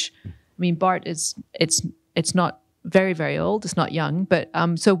lines? Which, I mean, BART it's not very, very old. It's not young. But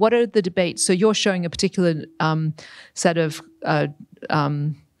so what are the debates? So you're showing a particular set of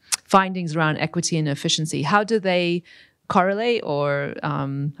findings around equity and efficiency. How do they correlate, or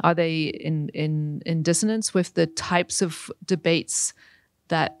are they in dissonance with the types of debates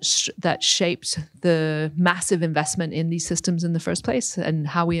that shaped the massive investment in these systems in the first place, and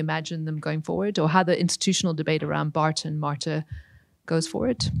how we imagine them going forward, or how the institutional debate around BART and MARTA goes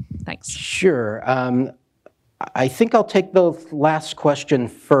forward? Thanks. Sure. I think I'll take the last question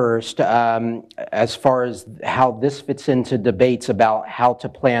first, as far as how this fits into debates about how to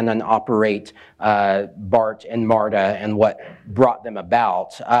plan and operate BART and MARTA and what brought them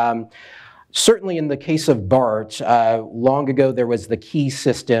about. Certainly in the case of BART, long ago there was the key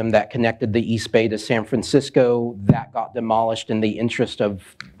system that connected the East Bay to San Francisco. That got demolished in the interest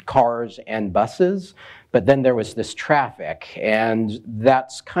of cars and buses. But then there was this traffic, and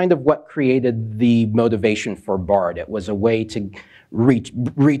that's kind of what created the motivation for BART. It was a way to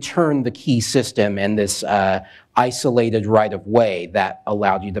return the key system and this isolated right-of-way that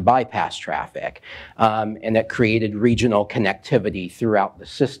allowed you to bypass traffic. And it created regional connectivity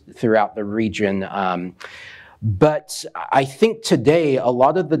throughout the region. But I think today a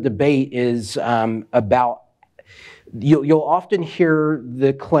lot of the debate is about, you'll often hear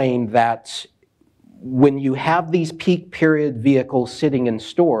the claim that when you have these peak period vehicles sitting in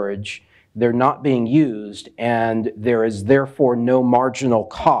storage, they're not being used, and there is therefore no marginal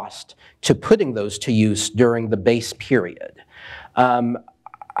cost to putting those to use during the base period.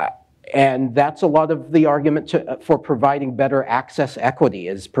 And that's a lot of the argument for providing better access equity,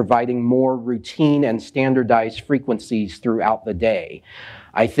 is providing more routine and standardized frequencies throughout the day.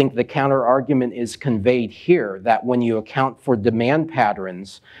 I think the counter argument is conveyed here, that when you account for demand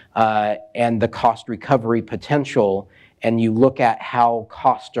patterns and the cost recovery potential, and you look at how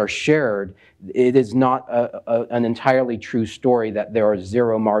costs are shared, it is not an entirely true story that there are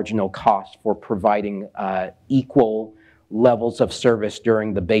zero marginal costs for providing equal levels of service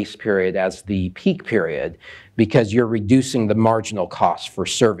during the base period as the peak period, because you're reducing the marginal cost for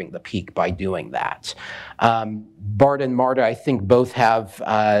serving the peak by doing that. BART and MARTA, I think, both have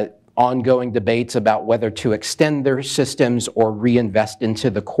ongoing debates about whether to extend their systems or reinvest into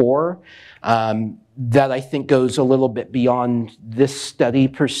the core. That I think goes a little bit beyond this study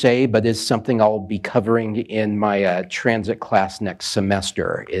per se, but is something I'll be covering in my transit class next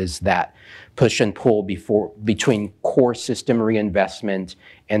semester, is that push and pull between core system reinvestment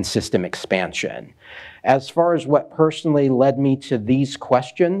and system expansion. As far as what personally led me to these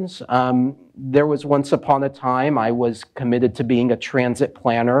questions, there was once upon a time I was committed to being a transit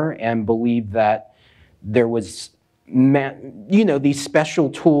planner and believed that there was these special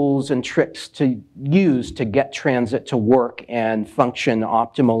tools and tricks to use to get transit to work and function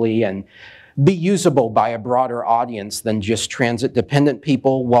optimally and be usable by a broader audience than just transit-dependent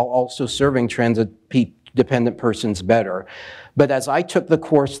people, while also serving transit-dependent persons better. But as I took the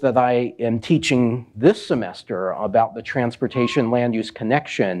course that I am teaching this semester about the transportation land use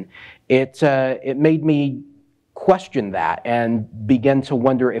connection, it made me question that and begin to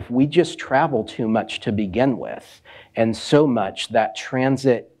wonder if we just travel too much to begin with, and so much that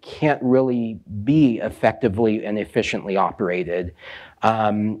transit can't really be effectively and efficiently operated.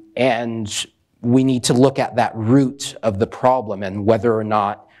 And we need to look at that root of the problem and whether or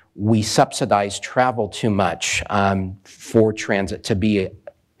not we subsidize travel too much for transit to be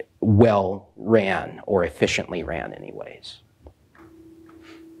well ran or efficiently ran anyways.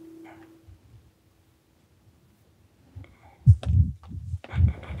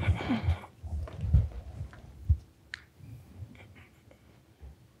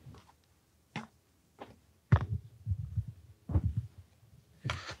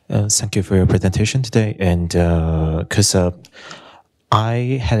 Thank you for your presentation today. And because I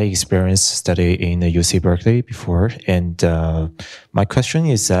had an experience study in the UC Berkeley before, and my question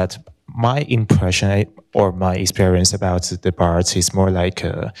is that my impression or my experience about the BART is more like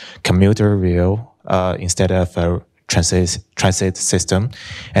a commuter rail instead of a transit system,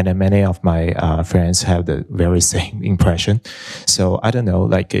 and many of my friends have the very same impression. So I don't know,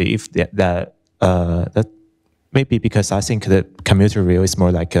 like if that maybe because I think the commuter rail is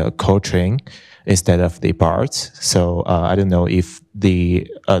more like a coal train instead of the BART. So I don't know if the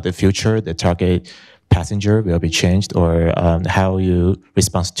future, the target passenger will be changed, or how you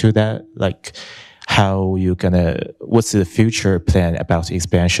respond to that. Like how you what's the future plan about the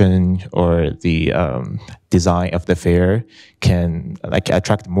expansion or the design of the fare can like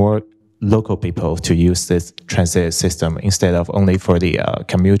attract more local people to use this transit system instead of only for the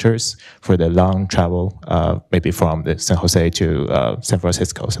commuters for the long travel, maybe from the San Jose to San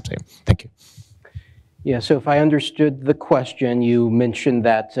Francisco or something. Thank you. Yeah, so if I understood the question, you mentioned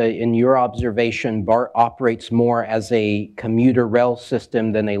that in your observation, BART operates more as a commuter rail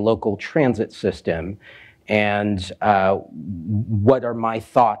system than a local transit system. And what are my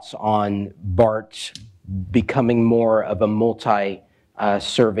thoughts on BART becoming more of a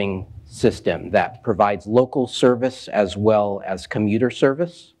multi-serving system that provides local service as well as commuter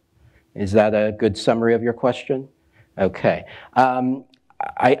service? Is that a good summary of your question? Okay.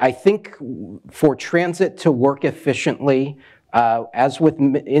 I think for transit to work efficiently, as with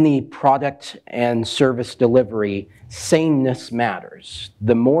any product and service delivery, sameness matters.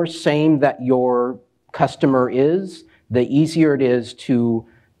 The more same that your customer is, the easier it is to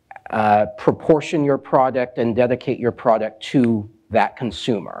proportion your product and dedicate your product to that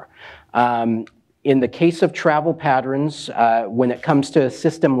consumer. In the case of travel patterns, when it comes to a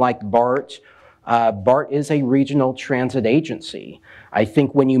system like BART, BART is a regional transit agency. I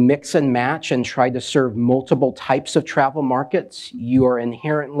think when you mix and match and try to serve multiple types of travel markets, you are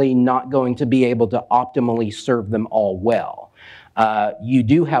inherently not going to be able to optimally serve them all well. You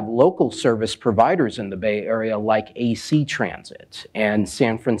do have local service providers in the Bay Area like AC Transit and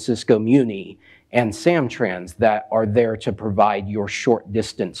San Francisco Muni and Samtrans that are there to provide your short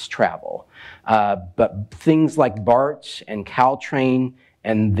distance travel. But things like BART and Caltrain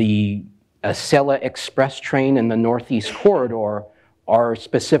and the Acela Express train in the Northeast Corridor are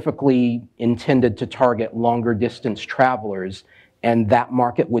specifically intended to target longer distance travelers, and that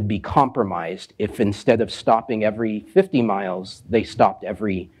market would be compromised if instead of stopping every 50 miles, they stopped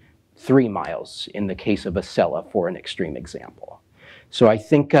every 3 miles in the case of Acela, for an extreme example. So I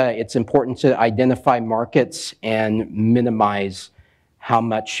think it's important to identify markets and minimize how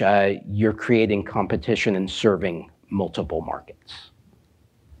much you're creating competition and serving multiple markets.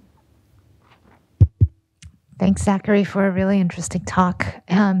 Thanks, Zachary, for a really interesting talk.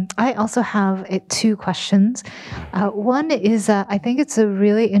 I also have two questions. One is, I think it's a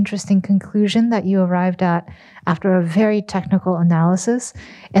really interesting conclusion that you arrived at after a very technical analysis.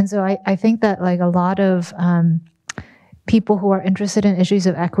 And so I think that like a lot of people who are interested in issues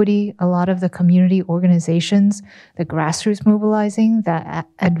of equity, a lot of the community organizations, the grassroots mobilizing that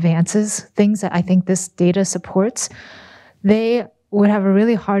advances things that I think this data supports, they would have a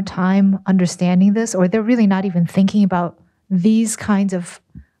really hard time understanding this, or they're really not even thinking about these kinds of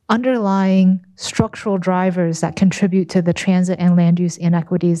underlying structural drivers that contribute to the transit and land use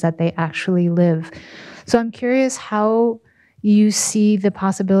inequities that they actually live. So I'm curious how you see the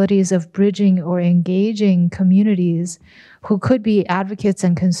possibilities of bridging or engaging communities who could be advocates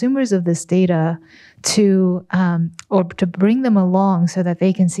and consumers of this data to bring them along so that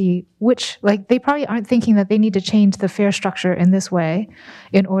they can see which, like they probably aren't thinking that they need to change the fare structure in this way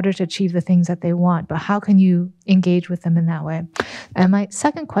in order to achieve the things that they want, but how can you engage with them in that way? And my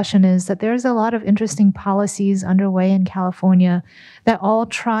second question is that there's a lot of interesting policies underway in California that all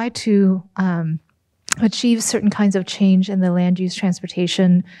try to achieve certain kinds of change in the land use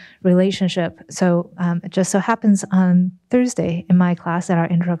transportation relationship. So it just so happens on Thursday in my class, at our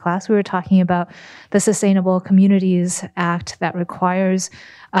intro class, we were talking about the Sustainable Communities Act that requires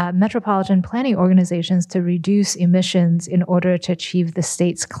metropolitan planning organizations to reduce emissions in order to achieve the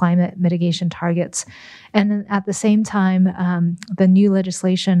state's climate mitigation targets. And at the same time, the new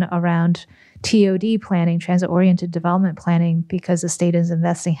legislation around TOD planning, transit-oriented development planning, because the state is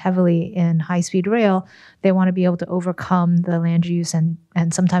investing heavily in high-speed rail, they want to be able to overcome the land use and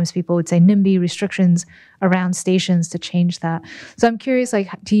sometimes people would say NIMBY restrictions around stations to change that. So I'm curious, like,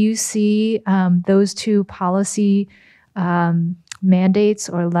 do you see those two policy mandates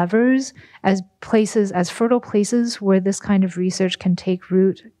or levers as places, as fertile places where this kind of research can take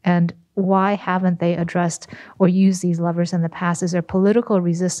root, and why haven't they addressed or used these levers in the past? Is there political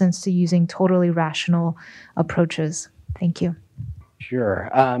resistance to using totally rational approaches? Thank you. Sure.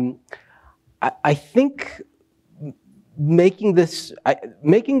 I think making this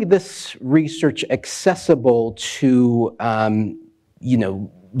research accessible to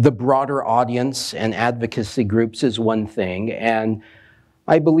the broader audience and advocacy groups is one thing, and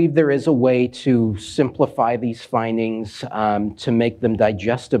I believe there is a way to simplify these findings to make them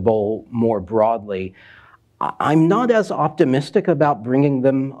digestible more broadly. I'm not as optimistic about bringing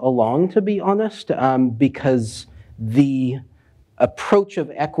them along, to be honest, because the approach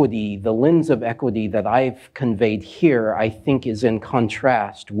of equity, the lens of equity that I've conveyed here, I think is in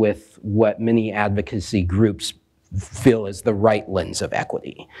contrast with what many advocacy groups feel is the right lens of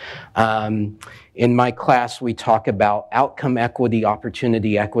equity. In my class, we talk about outcome equity,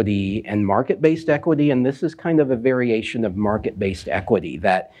 opportunity equity, and market-based equity, and this is kind of a variation of market-based equity,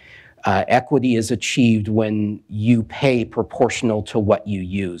 that equity is achieved when you pay proportional to what you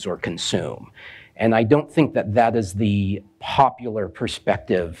use or consume. And I don't think that that is the popular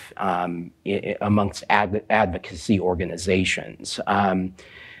perspective amongst advocacy organizations. And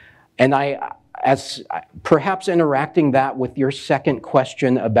as perhaps interacting that with your second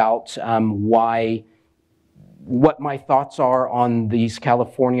question about what my thoughts are on these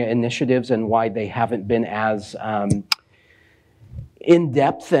California initiatives and why they haven't been as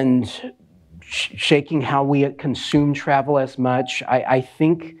in-depth and shaking how we consume travel as much. I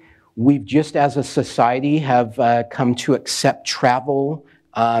think we've just as a society have come to accept travel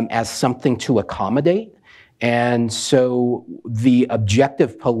as something to accommodate. And so the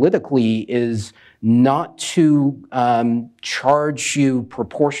objective politically is not to charge you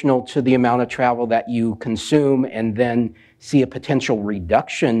proportional to the amount of travel that you consume and then see a potential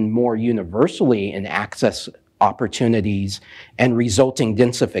reduction more universally in access opportunities and resulting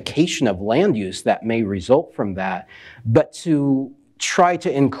densification of land use that may result from that, but to try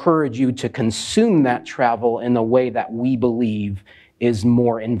to encourage you to consume that travel in a way that we believe is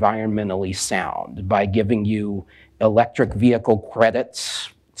more environmentally sound, by giving you electric vehicle credits,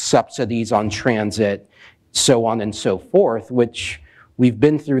 subsidies on transit, so on and so forth, which we've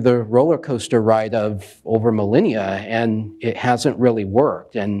been through the roller coaster ride of over millennia, and it hasn't really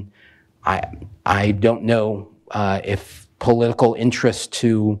worked. And I don't know if political interest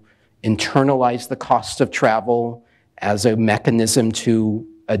to internalize the costs of travel as a mechanism to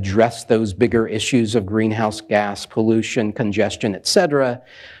address those bigger issues of greenhouse gas, pollution, congestion, et cetera,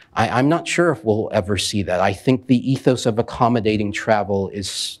 I'm not sure if we'll ever see that. I think the ethos of accommodating travel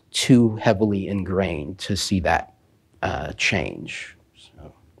is too heavily ingrained to see that change.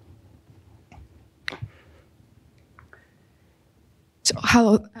 So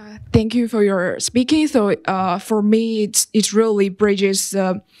Hello, thank you for your speaking. So for me, it really bridges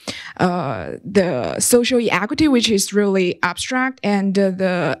the social equity, which is really abstract, and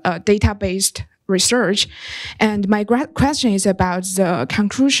the data-based research. And my question is about the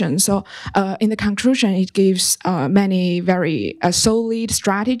conclusion. So in the conclusion, it gives many very solid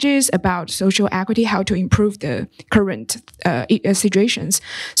strategies about social equity, how to improve the current situations.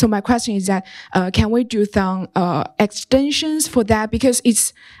 So my question is that can we do some extensions for that? Because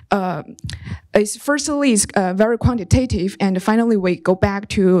it's firstly it's very quantitative, and finally we go back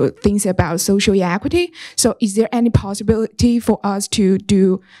to things about social equity. So is there any possibility for us to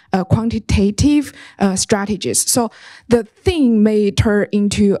do quantitative strategies? So the problem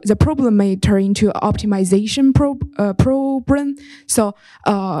may turn into optimization problem. So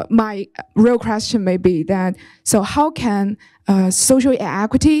my real question may be that, so how can social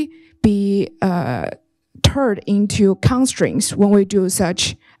equity be turned into constraints when we do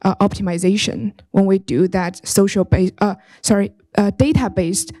such optimization, when we do that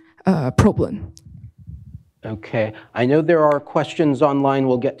data-based problem? Okay, I know there are questions online.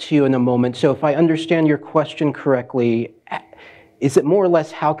 We'll get to you in a moment. So if I understand your question correctly, is it more or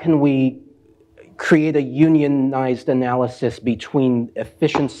less how can we create a unionized analysis between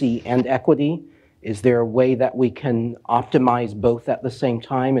efficiency and equity? Is there a way that we can optimize both at the same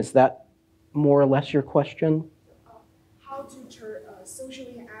time? Is that more or less your question? How to turn social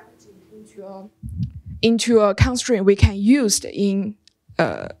equity into a constraint we can use in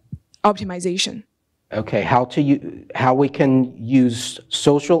optimization? Okay, how we can use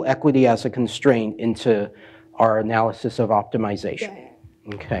social equity as a constraint into our analysis of optimization.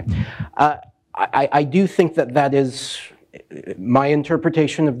 Yeah. Okay, I do think that is, my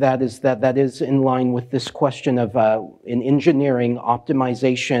interpretation of that is that is in line with this question of in engineering,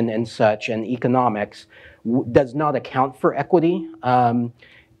 optimization and such, and economics does not account for equity.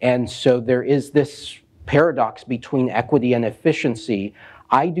 And so there is this paradox between equity and efficiency.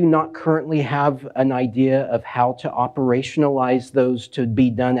 I do not currently have an idea of how to operationalize those to be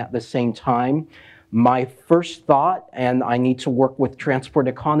done at the same time. My first thought, and I need to work with transport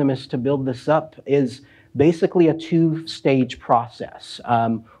economists to build this up, is basically a two-stage process.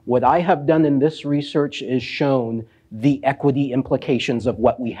 What I have done in this research is shown the equity implications of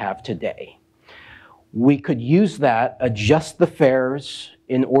what we have today. We could use that, adjust the fares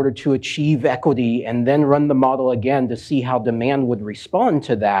in order to achieve equity, and then run the model again to see how demand would respond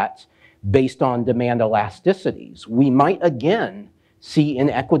to that based on demand elasticities. We might again see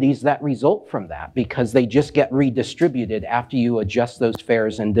inequities that result from that because they just get redistributed after you adjust those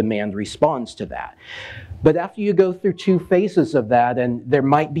fares and demand responds to that. But after you go through two phases of that, and there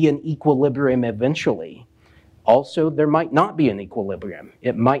might be an equilibrium eventually, also, there might not be an equilibrium.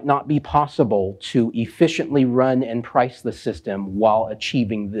 It might not be possible to efficiently run and price the system while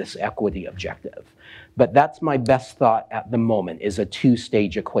achieving this equity objective. But that's my best thought at the moment, is a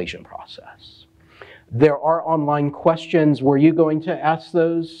two-stage equation process. There are online questions. Were you going to ask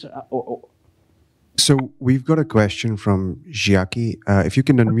those? So we've got a question from Jiaki. If you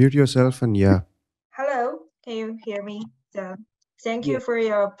can unmute yourself and yeah. Hello, can you hear me? Thank you for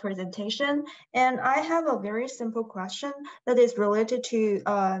your presentation. And I have a very simple question that is related to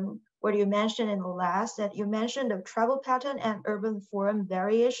what you mentioned in the last, that you mentioned the travel pattern and urban form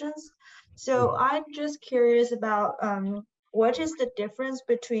variations. So I'm just curious about what is the difference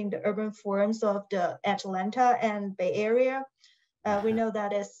between the urban forms of the Atlanta and Bay Area? We know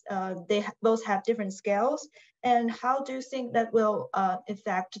that they both have different scales. And how do you think that will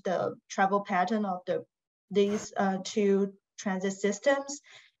affect the travel pattern of these two transit systems?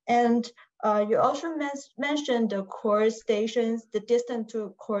 And you also mentioned the core stations, the distance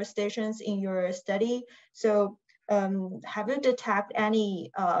to core stations in your study. So have you detected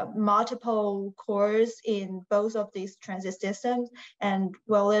any multiple cores in both of these transit systems, and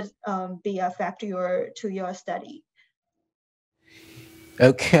will it be a factor to your study?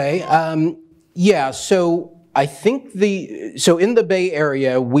 Okay, yeah, so I think so in the Bay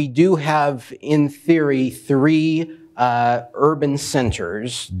Area, we do have, in theory, three urban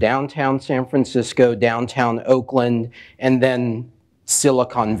centers: downtown San Francisco, downtown Oakland, and then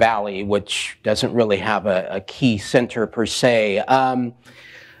Silicon Valley, which doesn't really have a key center per se.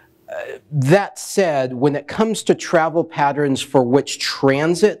 That said, when it comes to travel patterns for which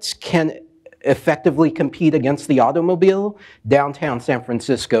transits can effectively compete against the automobile, downtown San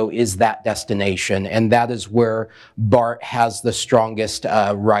Francisco is that destination, and that is where BART has the strongest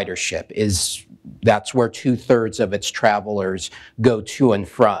ridership. That's where 2/3 of its travelers go to and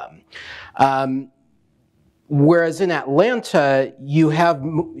from. Whereas in Atlanta,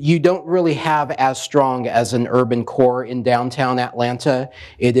 you don't really have as strong as an urban core in downtown Atlanta.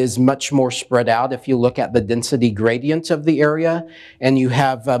 It is much more spread out if you look at the density gradient of the area, and you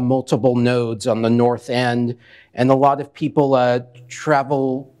have multiple nodes on the north end, and a lot of people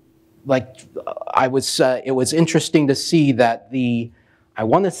travel. Like it was interesting to see that I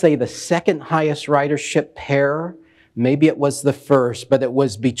want to say the second highest ridership pair, maybe it was the first, but it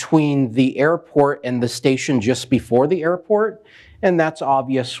was between the airport and the station just before the airport. And that's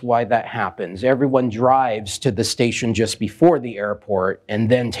obvious why that happens. Everyone drives to the station just before the airport and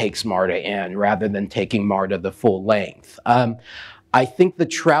then takes MARTA in rather than taking MARTA the full length. I think the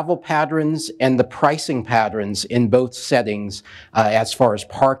travel patterns and the pricing patterns in both settings, as far as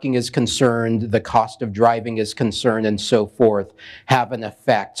parking is concerned, the cost of driving is concerned, and so forth, have an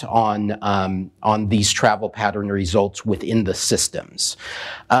effect on these travel pattern results within the systems.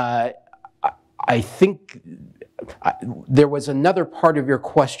 I think there was another part of your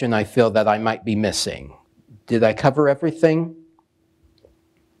question I feel that I might be missing. Did I cover everything?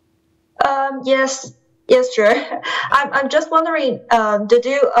 Yes. Yes, sure. I'm just wondering, did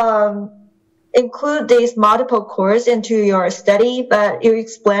you include these multiple cores into your study? But you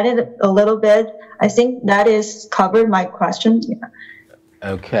explained it a little bit. I think that is covered my question. Yeah.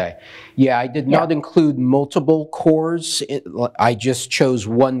 Okay. Yeah, I did not include multiple cores. I just chose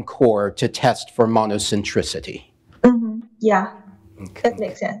one core to test for monocentricity. Mm-hmm. Yeah, okay. That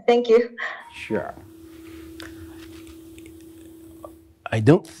makes sense. Thank you. Sure. I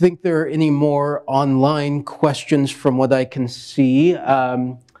don't think there are any more online questions from what I can see.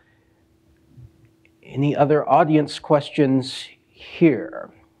 Any other audience questions here?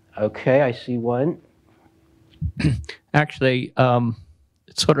 Okay, I see one. Actually,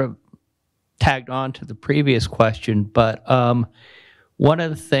 it's sort of tagged on to the previous question, but one of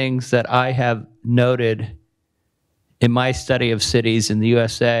the things that I have noted in my study of cities in the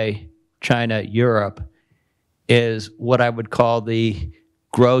USA, China, Europe, is what I would call the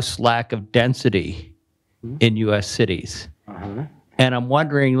gross lack of density in US cities. And I'm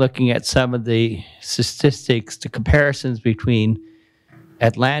wondering, looking at some of the statistics, the comparisons between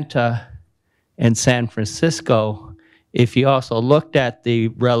Atlanta and San Francisco, if you also looked at the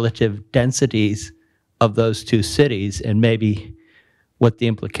relative densities of those two cities and maybe what the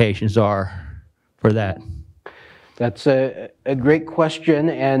implications are for that. That's a great question,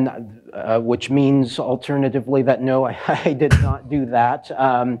 and which means alternatively that no, I did not do that.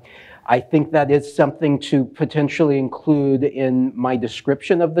 I think that is something to potentially include in my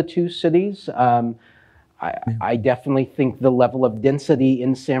description of the two cities. I definitely think the level of density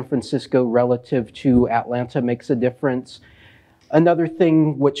in San Francisco relative to Atlanta makes a difference. Another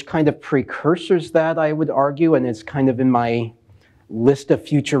thing which kind of precursors that, I would argue, and is kind of in my list of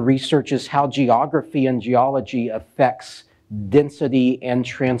future research, is how geography and geology affects density and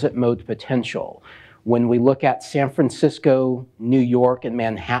transit mode potential. When we look at San Francisco, New York, and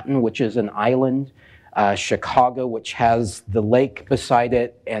Manhattan, which is an island, Chicago, which has the lake beside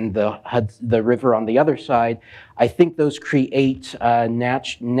it and the river on the other side, I think those create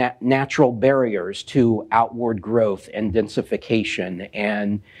natural barriers to outward growth and densification.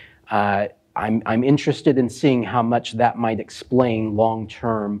 And I'm interested in seeing how much that might explain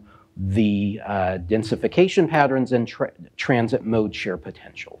long-term the densification patterns and transit mode share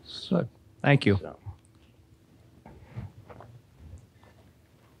potentials. Good. Thank you. So.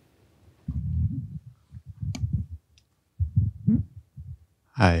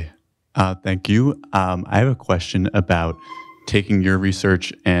 Hi, thank you. I have a question about taking your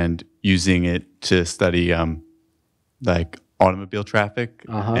research and using it to study like automobile traffic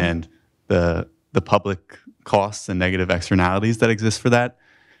and the public costs and negative externalities that exist for that.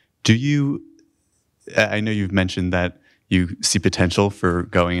 Do you, I know you've mentioned that you see potential for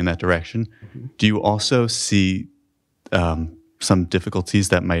going in that direction. Do you also see some difficulties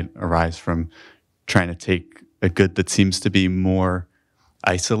that might arise from trying to take a good that seems to be more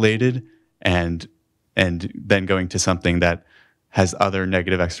isolated and then going to something that has other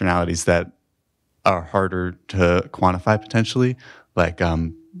negative externalities that are harder to quantify potentially, like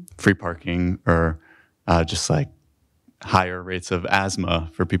free parking or just like higher rates of asthma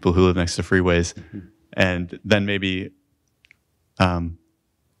for people who live next to freeways? And then maybe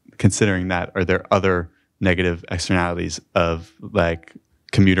considering that, are there other negative externalities of like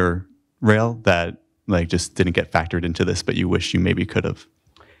commuter rail that like just didn't get factored into this, but you wish you maybe could have?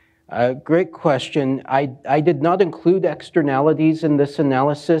 Great question. I did not include externalities in this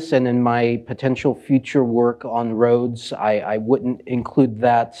analysis, and in my potential future work on roads, I wouldn't include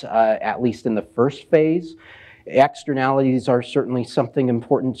that, at least in the first phase. Externalities are certainly something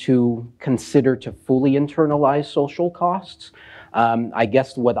important to consider to fully internalize social costs. I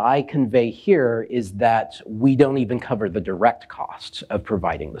guess what I convey here is that we don't even cover the direct costs of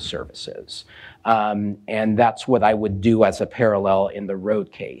providing the services. And that's what I would do as a parallel in the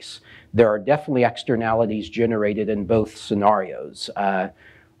road case. There are definitely externalities generated in both scenarios.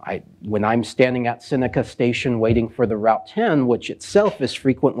 When I'm standing at Seneca Station waiting for the Route 10, which itself is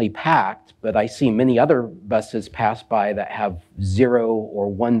frequently packed, but I see many other buses pass by that have 0 or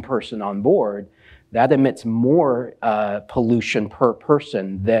 1 person on board, that emits more pollution per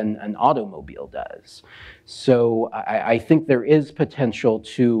person than an automobile does. So I think there is potential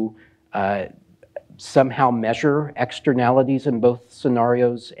to somehow measure externalities in both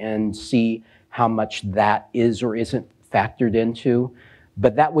scenarios and see how much that is or isn't factored into.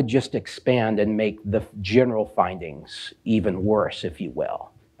 But that would just expand and make the general findings even worse, if you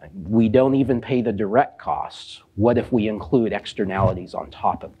will. We don't even pay the direct costs. What if we include externalities on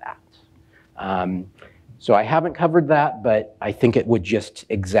top of that? So I haven't covered that, but I think it would just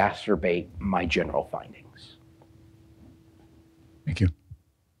exacerbate my general findings. Thank you.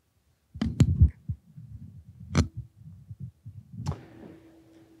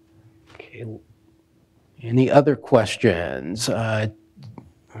 Okay. Any other questions?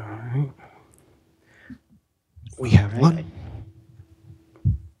 We have one.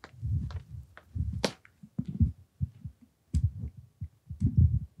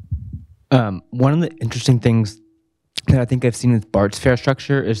 One of the interesting things that I think I've seen with BART's fare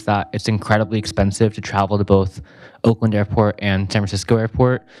structure is that it's incredibly expensive to travel to both Oakland Airport and San Francisco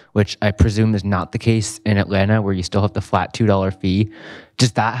Airport, which I presume is not the case in Atlanta, where you still have the flat $2 fee.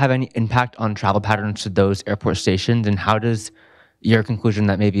 Does that have any impact on travel patterns to those airport stations? And how does your conclusion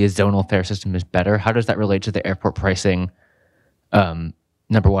that maybe a zonal fare system is better, how does that relate to the airport pricing,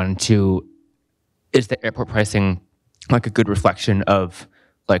 number one? And two, is the airport pricing like a good reflection of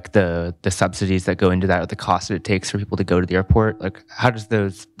like the subsidies that go into that, or the cost that it takes for people to go to the airport? Like, how does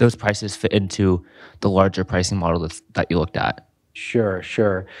those prices fit into the larger pricing model that you looked at? Sure.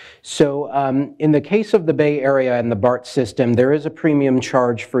 So in the case of the Bay Area and the BART system, there is a premium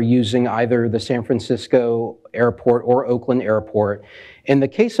charge for using either the San Francisco Airport or Oakland Airport. In the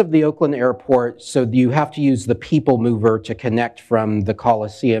case of the Oakland Airport, so you have to use the people mover to connect from the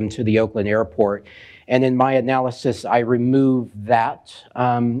Coliseum to the Oakland Airport. And in my analysis, I removed that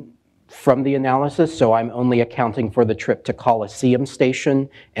from the analysis, so I'm only accounting for the trip to Coliseum Station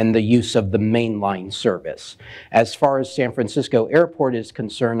and the use of the mainline service. As far as San Francisco Airport is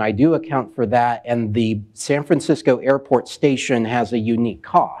concerned, I do account for that, and the San Francisco Airport Station has a unique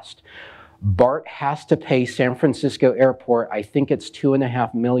cost. BART has to pay San Francisco Airport, I think it's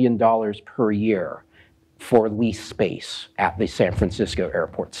 $2.5 million per year for lease space at the San Francisco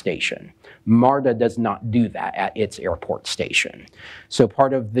Airport Station. MARTA does not do that at its airport station. So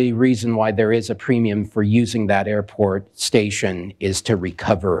part of the reason why there is a premium for using that airport station is to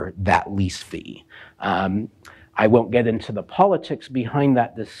recover that lease fee. I won't get into the politics behind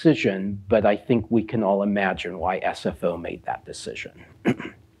that decision, but I think we can all imagine why SFO made that decision.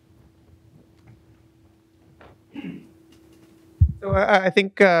 So I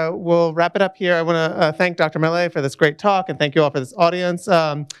think we'll wrap it up here. I want to thank Dr. Mallett for this great talk, and thank you all for this audience.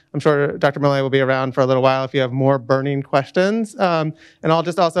 I'm sure Dr. Mallett will be around for a little while if you have more burning questions. And I'll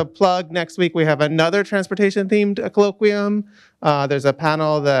just also plug, next week we have another transportation-themed colloquium. There's a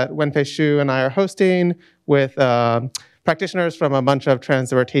panel that Wenfei Xu and I are hosting with practitioners from a bunch of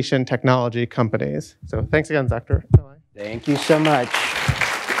transportation technology companies. So thanks again, Dr. Mallett. Thank you so much.